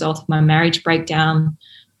as a result of my marriage breakdown.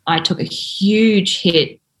 I took a huge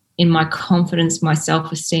hit in my confidence, my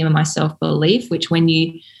self-esteem and my self-belief, which when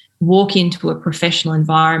you walk into a professional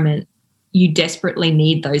environment, you desperately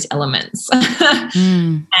need those elements.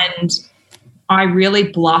 And I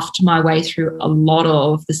really bluffed my way through a lot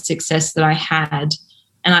of the success that I had.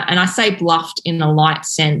 And I say bluffed in a light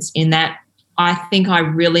sense, in that I think I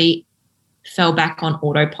really fell back on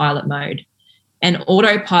autopilot mode. And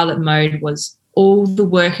autopilot mode was all the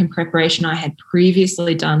work and preparation I had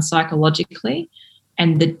previously done psychologically,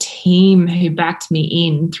 and the team who backed me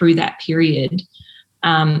in through that period,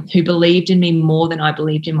 who believed in me more than I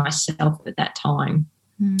believed in myself at that time.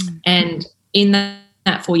 And in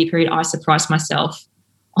that 4 year period, I surprised myself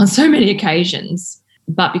on so many occasions.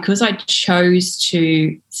 But because I chose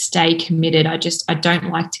to stay committed, I don't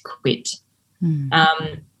like to quit.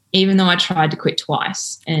 Even though I tried to quit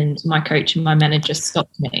twice and my coach and my manager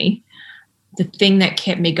stopped me, the thing that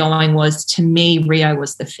kept me going was, to me, Rio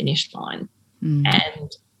was the finish line.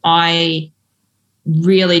 And I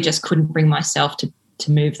really just couldn't bring myself to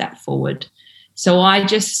move that forward. So I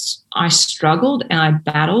struggled and I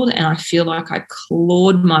battled, and I feel like I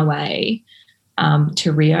clawed my way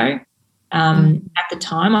to Rio. At the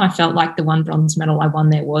time, I felt like the one bronze medal I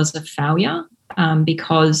won there was a failure,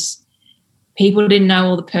 because people didn't know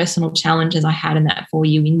all the personal challenges I had in that 4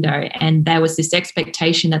 year window. And there was this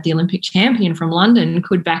expectation that the Olympic champion from London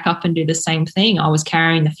could back up and do the same thing. I was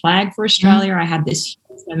carrying the flag for Australia. I had this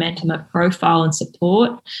momentum of profile and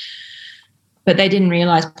support, but they didn't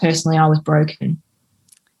realise personally I was broken.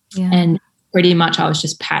 And pretty much I was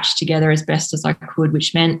just patched together as best as I could,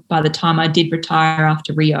 which meant by the time I did retire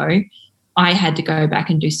after Rio, I had to go back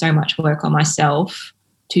and do so much work on myself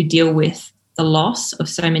to deal with the loss of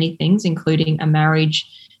so many things, including a marriage,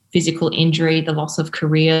 physical injury, the loss of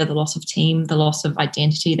career, the loss of team, the loss of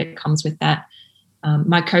identity that comes with that.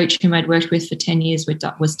 My coach, whom I'd worked with for 10 years,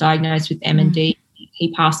 was diagnosed with MND.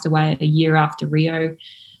 He passed away a year after Rio.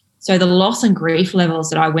 So the loss and grief levels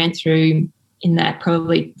that I went through in that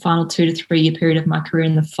probably final 2 to 3 year period of my career,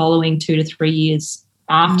 in the following 2 to 3 years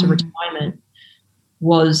after retirement,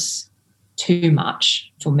 was too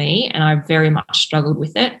much for me, and I very much struggled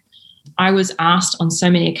with it. I was asked on so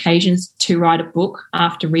many occasions to write a book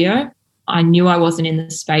after Rio. I knew I wasn't in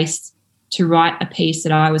the space to write a piece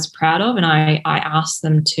that I was proud of, and I asked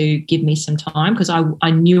them to give me some time, because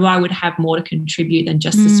I knew I would have more to contribute than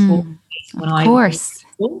just the sport piece. When of course.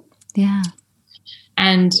 Yeah.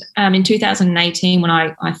 And in 2018, when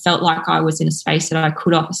I felt like I was in a space that I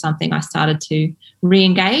could offer something, I started to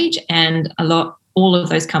re-engage, and all of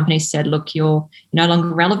those companies said, look, you're no longer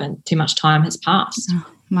relevant. Too much time has passed. Oh,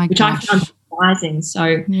 my which gosh. I found surprising.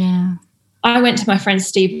 So I went to my friend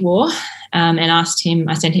Steve Waugh and asked him,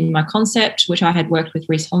 I sent him my concept, which I had worked with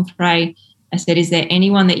Rhys Homfray. I said, is there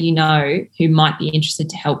anyone that you know who might be interested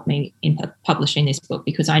to help me in publishing this book?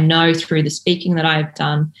 Because I know through the speaking that I have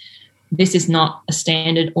done, this is not a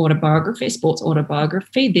standard autobiography, sports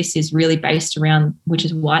autobiography. This is really based around, which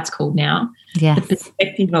is why it's called Now, the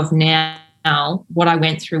perspective of now, what I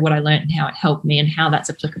went through, what I learned, and how it helped me, and how that's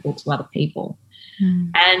applicable to other people.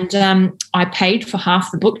 And I paid for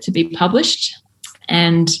half the book to be published,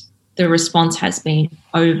 and the response has been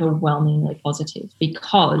overwhelmingly positive,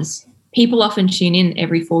 because people often tune in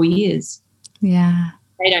every 4 years. Yeah.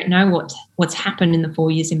 they don't know what's happened in the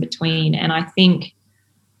 4 years in between. And I think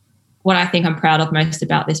what I think I'm proud of most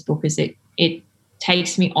about this book is it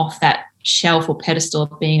takes me off that shelf or pedestal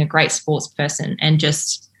of being a great sports person and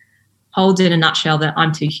just holds in a nutshell that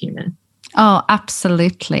I'm too human. Oh,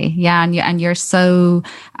 absolutely. Yeah. And you're so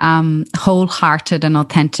wholehearted and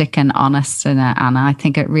authentic and honest in it, Anna. I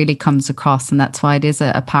think it really comes across, and that's why it is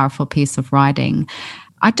a powerful piece of writing.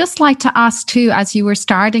 I'd just like to ask too, as you were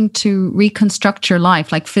starting to reconstruct your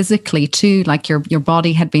life, like physically too, like your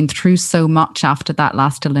body had been through so much after that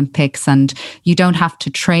last Olympics, and you don't have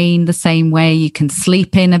to train the same way. You can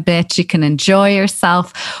sleep in a bit, you can enjoy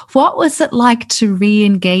yourself. What was it like to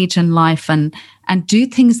re-engage in life and do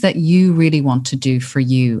things that you really want to do for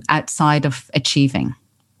you outside of achieving?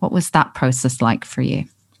 What was that process like for you?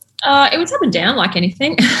 It was up and down like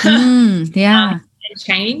anything. Yeah.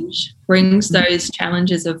 Change brings those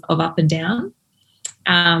challenges of up and down.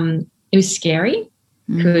 It was scary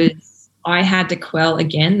because I had to quell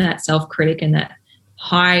again that self-critic and that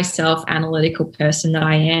high self-analytical person that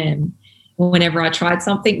I am whenever I tried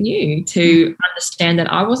something new, to understand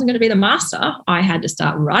that I wasn't going to be the master. I had to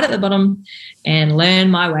start right at the bottom and learn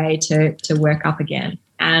my way to work up again.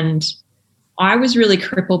 And I was really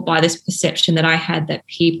crippled by this perception that I had that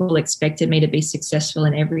people expected me to be successful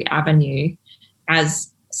in every avenue,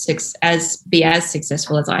 be as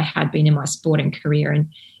successful as I had been in my sporting career. And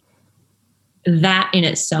that in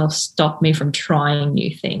itself stopped me from trying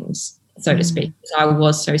new things, so to speak, because I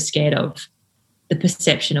was so scared of the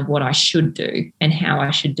perception of what I should do and how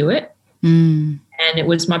I should do it. And it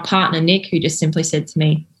was my partner, Nick, who just simply said to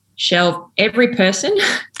me, shelve every person,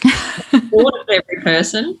 board of every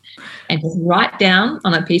person, and just write down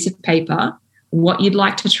on a piece of paper what you'd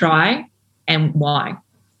like to try and why.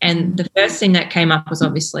 And the first thing that came up was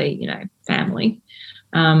obviously, family.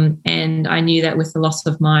 And I knew that with the loss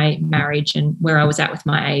of my marriage and where I was at with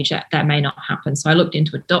my age, that may not happen. So I looked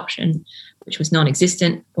into adoption, which was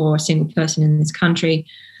non-existent for a single person in this country.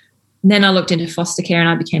 And then I looked into foster care and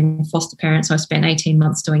I became a foster parent. So I spent 18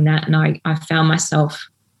 months doing that. And I found myself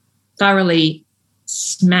thoroughly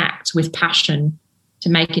smacked with passion to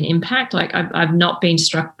make an impact. Like I've not been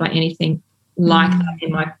struck by anything like that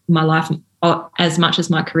in my life as much as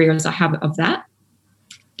my career as I have of that,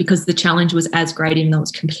 because the challenge was as great, even though it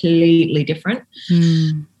was completely different.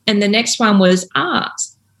 And the next one was art.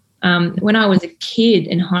 When I was a kid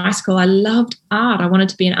in high school, I loved art. I wanted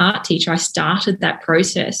to be an art teacher. I started that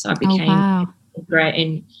process. I became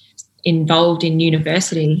involved in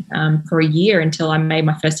university for a year until I made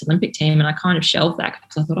my first Olympic team, and I kind of shelved that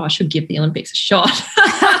because I thought I should give the Olympics a shot.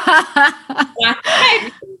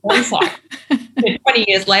 It's like 20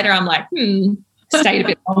 years later, I'm like, stayed a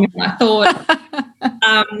bit longer than I thought.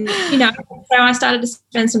 So I started to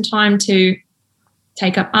spend some time to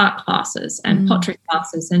take up art classes and pottery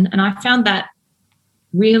classes, and I found that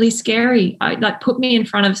really scary. Put me in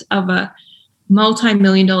front of a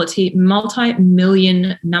multi-million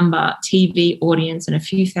number TV audience and a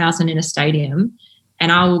few thousand in a stadium,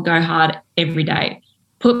 and I will go hard every day.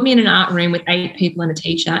 Put me in an art room with 8 people and a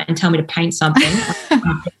teacher and tell me to paint something.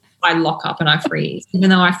 I lock up and I freeze,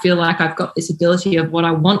 even though I feel like I've got this ability of what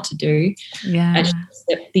I want to do. Yeah.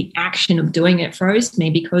 The action of doing it froze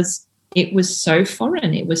me because it was so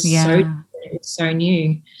foreign. It was so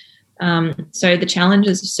new. So the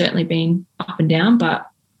challenges have certainly been up and down, but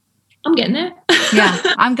I'm getting there. Yeah,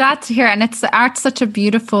 I'm glad to hear it. And art's such a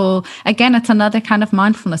beautiful, again, it's another kind of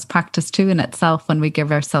mindfulness practice too in itself, when we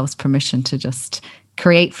give ourselves permission to just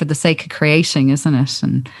create for the sake of creating, isn't it?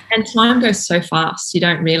 And time goes so fast. You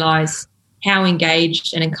don't realise how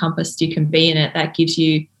engaged and encompassed you can be in it. That gives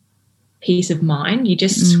you peace of mind. You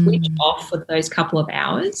just switch off for those couple of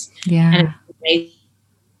hours. Yeah. And it's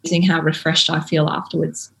amazing how refreshed I feel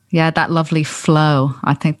afterwards. Yeah, that lovely flow.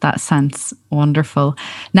 I think that sounds wonderful.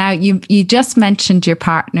 Now, you just mentioned your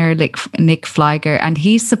partner, Nick Flyger, and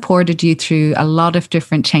he supported you through a lot of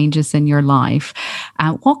different changes in your life.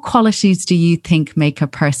 What qualities do you think make a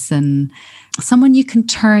person someone you can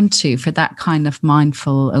turn to for that kind of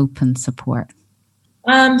mindful, open support?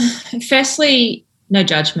 Firstly, no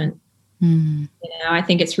judgment. I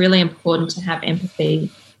think it's really important to have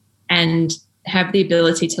empathy and have the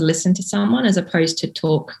ability to listen to someone as opposed to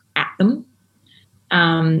talk at them.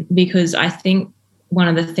 Because I think one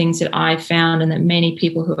of the things that I found and that many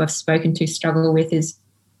people who I've spoken to struggle with is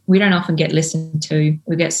we don't often get listened to,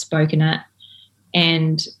 we get spoken at.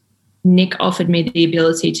 And Nick offered me the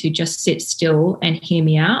ability to just sit still and hear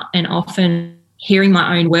me out. And often hearing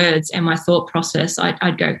my own words and my thought process,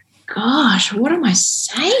 I'd go, gosh, what am I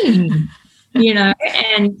saying?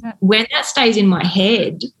 And when that stays in my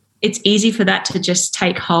head, it's easy for that to just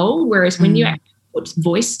take hold. Whereas when you put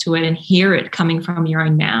voice to it and hear it coming from your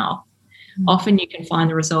own mouth. Often you can find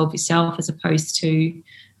the resolve yourself as opposed to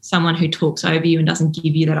someone who talks over you and doesn't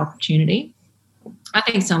give you that opportunity. I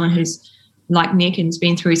think someone who's like Nick and has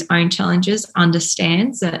been through his own challenges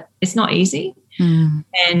understands that it's not easy. And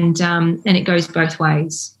it goes both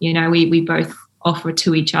ways. You know, we both offer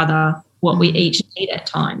to each other what we each need at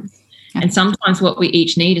times. And sometimes what we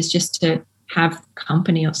each need is just to have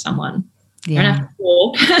company of someone. You don't have to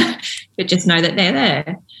walk, but just know that they're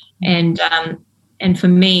there. And for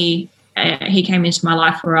me, he came into my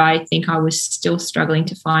life where I think I was still struggling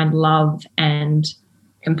to find love and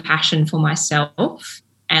compassion for myself.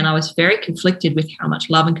 And I was very conflicted with how much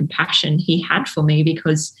love and compassion he had for me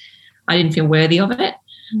because I didn't feel worthy of it.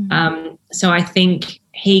 So I think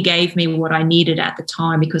he gave me what I needed at the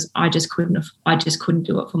time because I just couldn't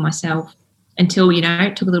do it for myself until, you know,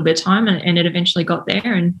 it took a little bit of time and it eventually got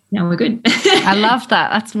there and now we're good. I love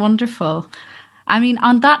that. That's wonderful. I mean,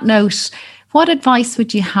 on that note, what advice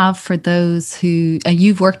would you have for those who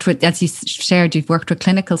you've worked with, as you shared, you've worked with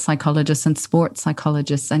clinical psychologists and sports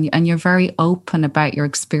psychologists, and you're very open about your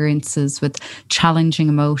experiences with challenging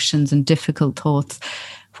emotions and difficult thoughts.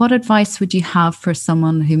 What advice would you have for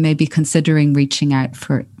someone who may be considering reaching out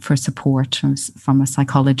for support from a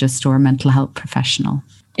psychologist or a mental health professional?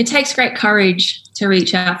 It takes great courage to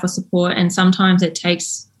reach out for support, and sometimes it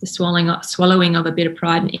takes the swallowing of a bit of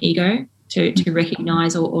pride and ego to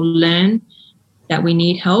recognise or learn that we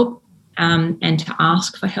need help and to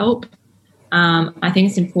ask for help. I think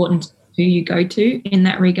it's important who you go to in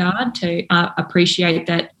that regard to appreciate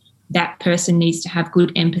that that person needs to have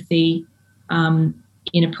good empathy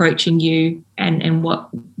in approaching you and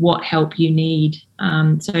what help you need.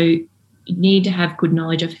 So you need to have good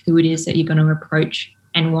knowledge of who it is that you're going to approach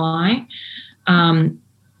and why, and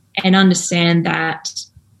understand that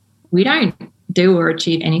we don't do or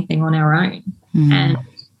achieve anything on our own. And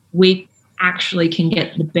we actually can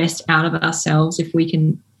get the best out of ourselves if we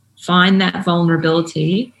can find that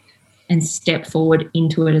vulnerability and step forward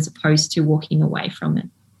into it as opposed to walking away from it.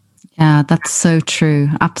 Yeah, that's so true.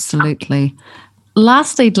 Absolutely.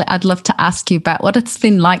 Lastly, I'd love to ask you about what it's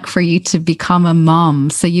been like for you to become a mom.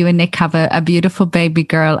 So you and Nick have a beautiful baby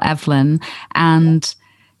girl, Evelyn, and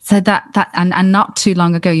so and not too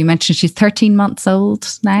long ago, you mentioned she's 13 months old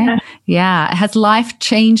now. Yeah. Has life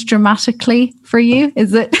changed dramatically for you?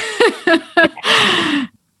 Is it?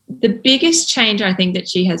 The biggest change I think that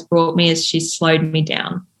she has brought me is she's slowed me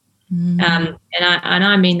down. And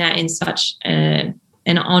I mean that in such an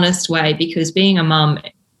honest way, because being a mum,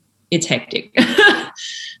 it's hectic.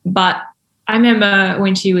 But I remember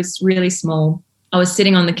when she was really small, I was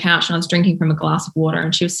sitting on the couch and I was drinking from a glass of water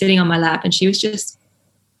and she was sitting on my lap and she was just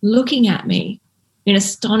looking at me in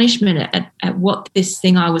astonishment at what this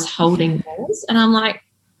thing I was holding was. And I'm like,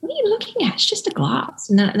 what are you looking at? It's just a glass.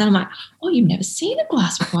 And then I'm like, oh, you've never seen a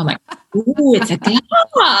glass before. I'm like, oh, it's a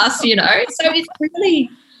glass, you know. So it's really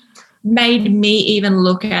made me even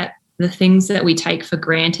look at the things that we take for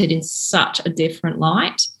granted in such a different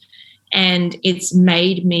light. And it's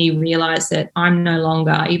made me realise that I'm no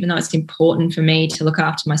longer, even though it's important for me to look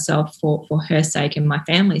after myself for her sake and my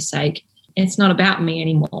family's sake, it's not about me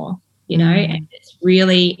anymore, you know. And it's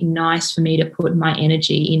really nice for me to put my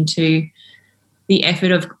energy into the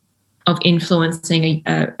effort of influencing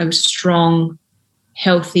a strong,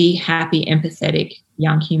 healthy, happy, empathetic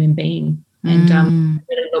young human being. And I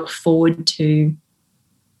really look forward to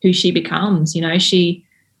who she becomes. You know, she's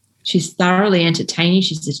thoroughly entertaining.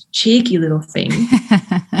 She's this cheeky little thing.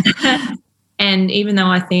 And even though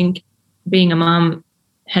I think being a mum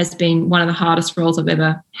has been one of the hardest roles I've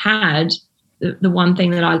ever had, the one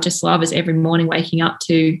thing that I just love is every morning waking up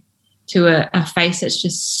to a face that's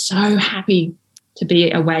just so happy to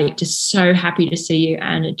be awake, just so happy to see you,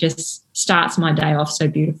 and it just starts my day off so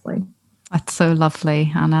beautifully. That's so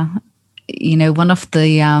lovely, Anna. You know, one of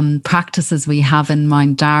the practices we have in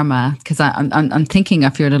Mind Dharma, because I'm thinking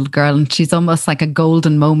of your little girl and she's almost like a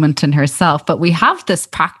golden moment in herself, but we have this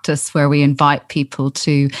practice where we invite people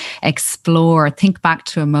to explore, think back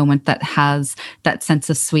to a moment that has that sense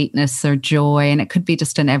of sweetness or joy, and it could be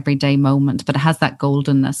just an everyday moment, but it has that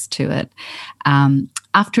goldenness to it.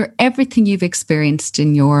 After everything you've experienced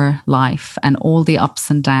in your life and all the ups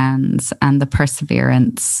and downs and the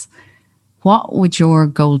perseverance, what would your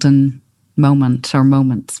golden moment or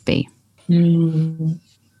moments be? You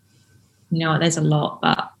know, there's a lot,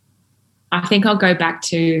 but I think I'll go back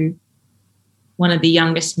to one of the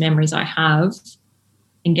youngest memories I have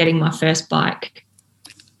in getting my first bike.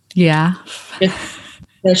 Yeah.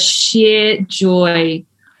 The sheer joy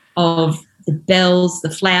of the bells, the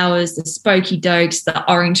flowers, the spokey dokes, the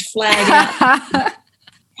orange flag,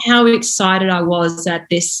 how excited I was that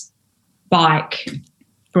this bike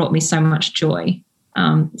brought me so much joy.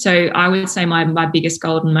 So I would say my biggest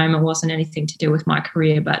golden moment wasn't anything to do with my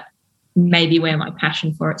career, but maybe where my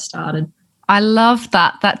passion for it started. I love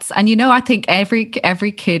that. And I think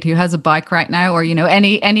every kid who has a bike right now, or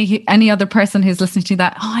any other person who's listening to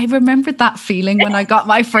that, I remembered that feeling when I got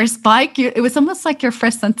my first bike. It was almost like your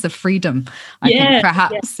first sense of freedom, I think,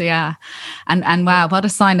 perhaps. Yeah. And wow, what a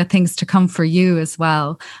sign of things to come for you as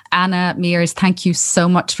well. Anna Meares, thank you so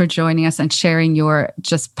much for joining us and sharing your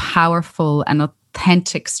just powerful and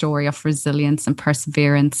authentic story of resilience and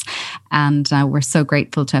perseverance. And we're so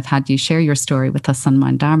grateful to have had you share your story with us on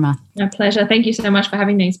Mind Dharma. My pleasure. Thank you so much for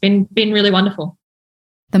having me. It's been really wonderful.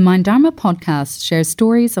 The Mind Dharma podcast shares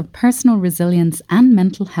stories of personal resilience and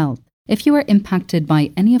mental health. If you are impacted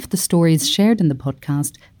by any of the stories shared in the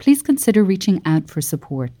podcast, please consider reaching out for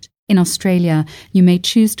support. In Australia, you may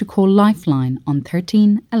choose to call Lifeline on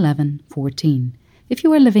 13 11 14. If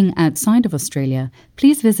you are living outside of Australia,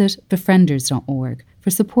 please visit befrienders.org for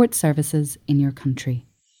support services in your country.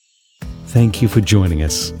 Thank you for joining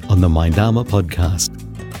us on the Mind Dharma podcast.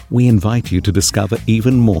 We invite you to discover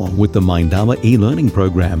even more with the Mind Dharma e-learning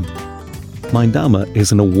program. Mind Dharma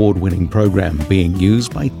is an award-winning program being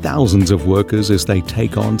used by thousands of workers as they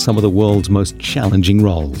take on some of the world's most challenging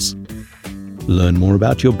roles. Learn more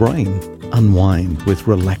about your brain, unwind with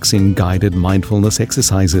relaxing guided mindfulness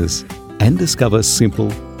exercises, and discover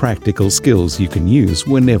simple, practical skills you can use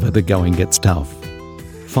whenever the going gets tough.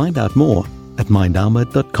 Find out more at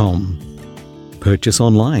minddharma.com. Purchase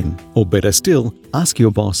online, or better still, ask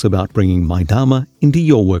your boss about bringing Mind Dharma into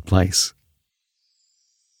your workplace.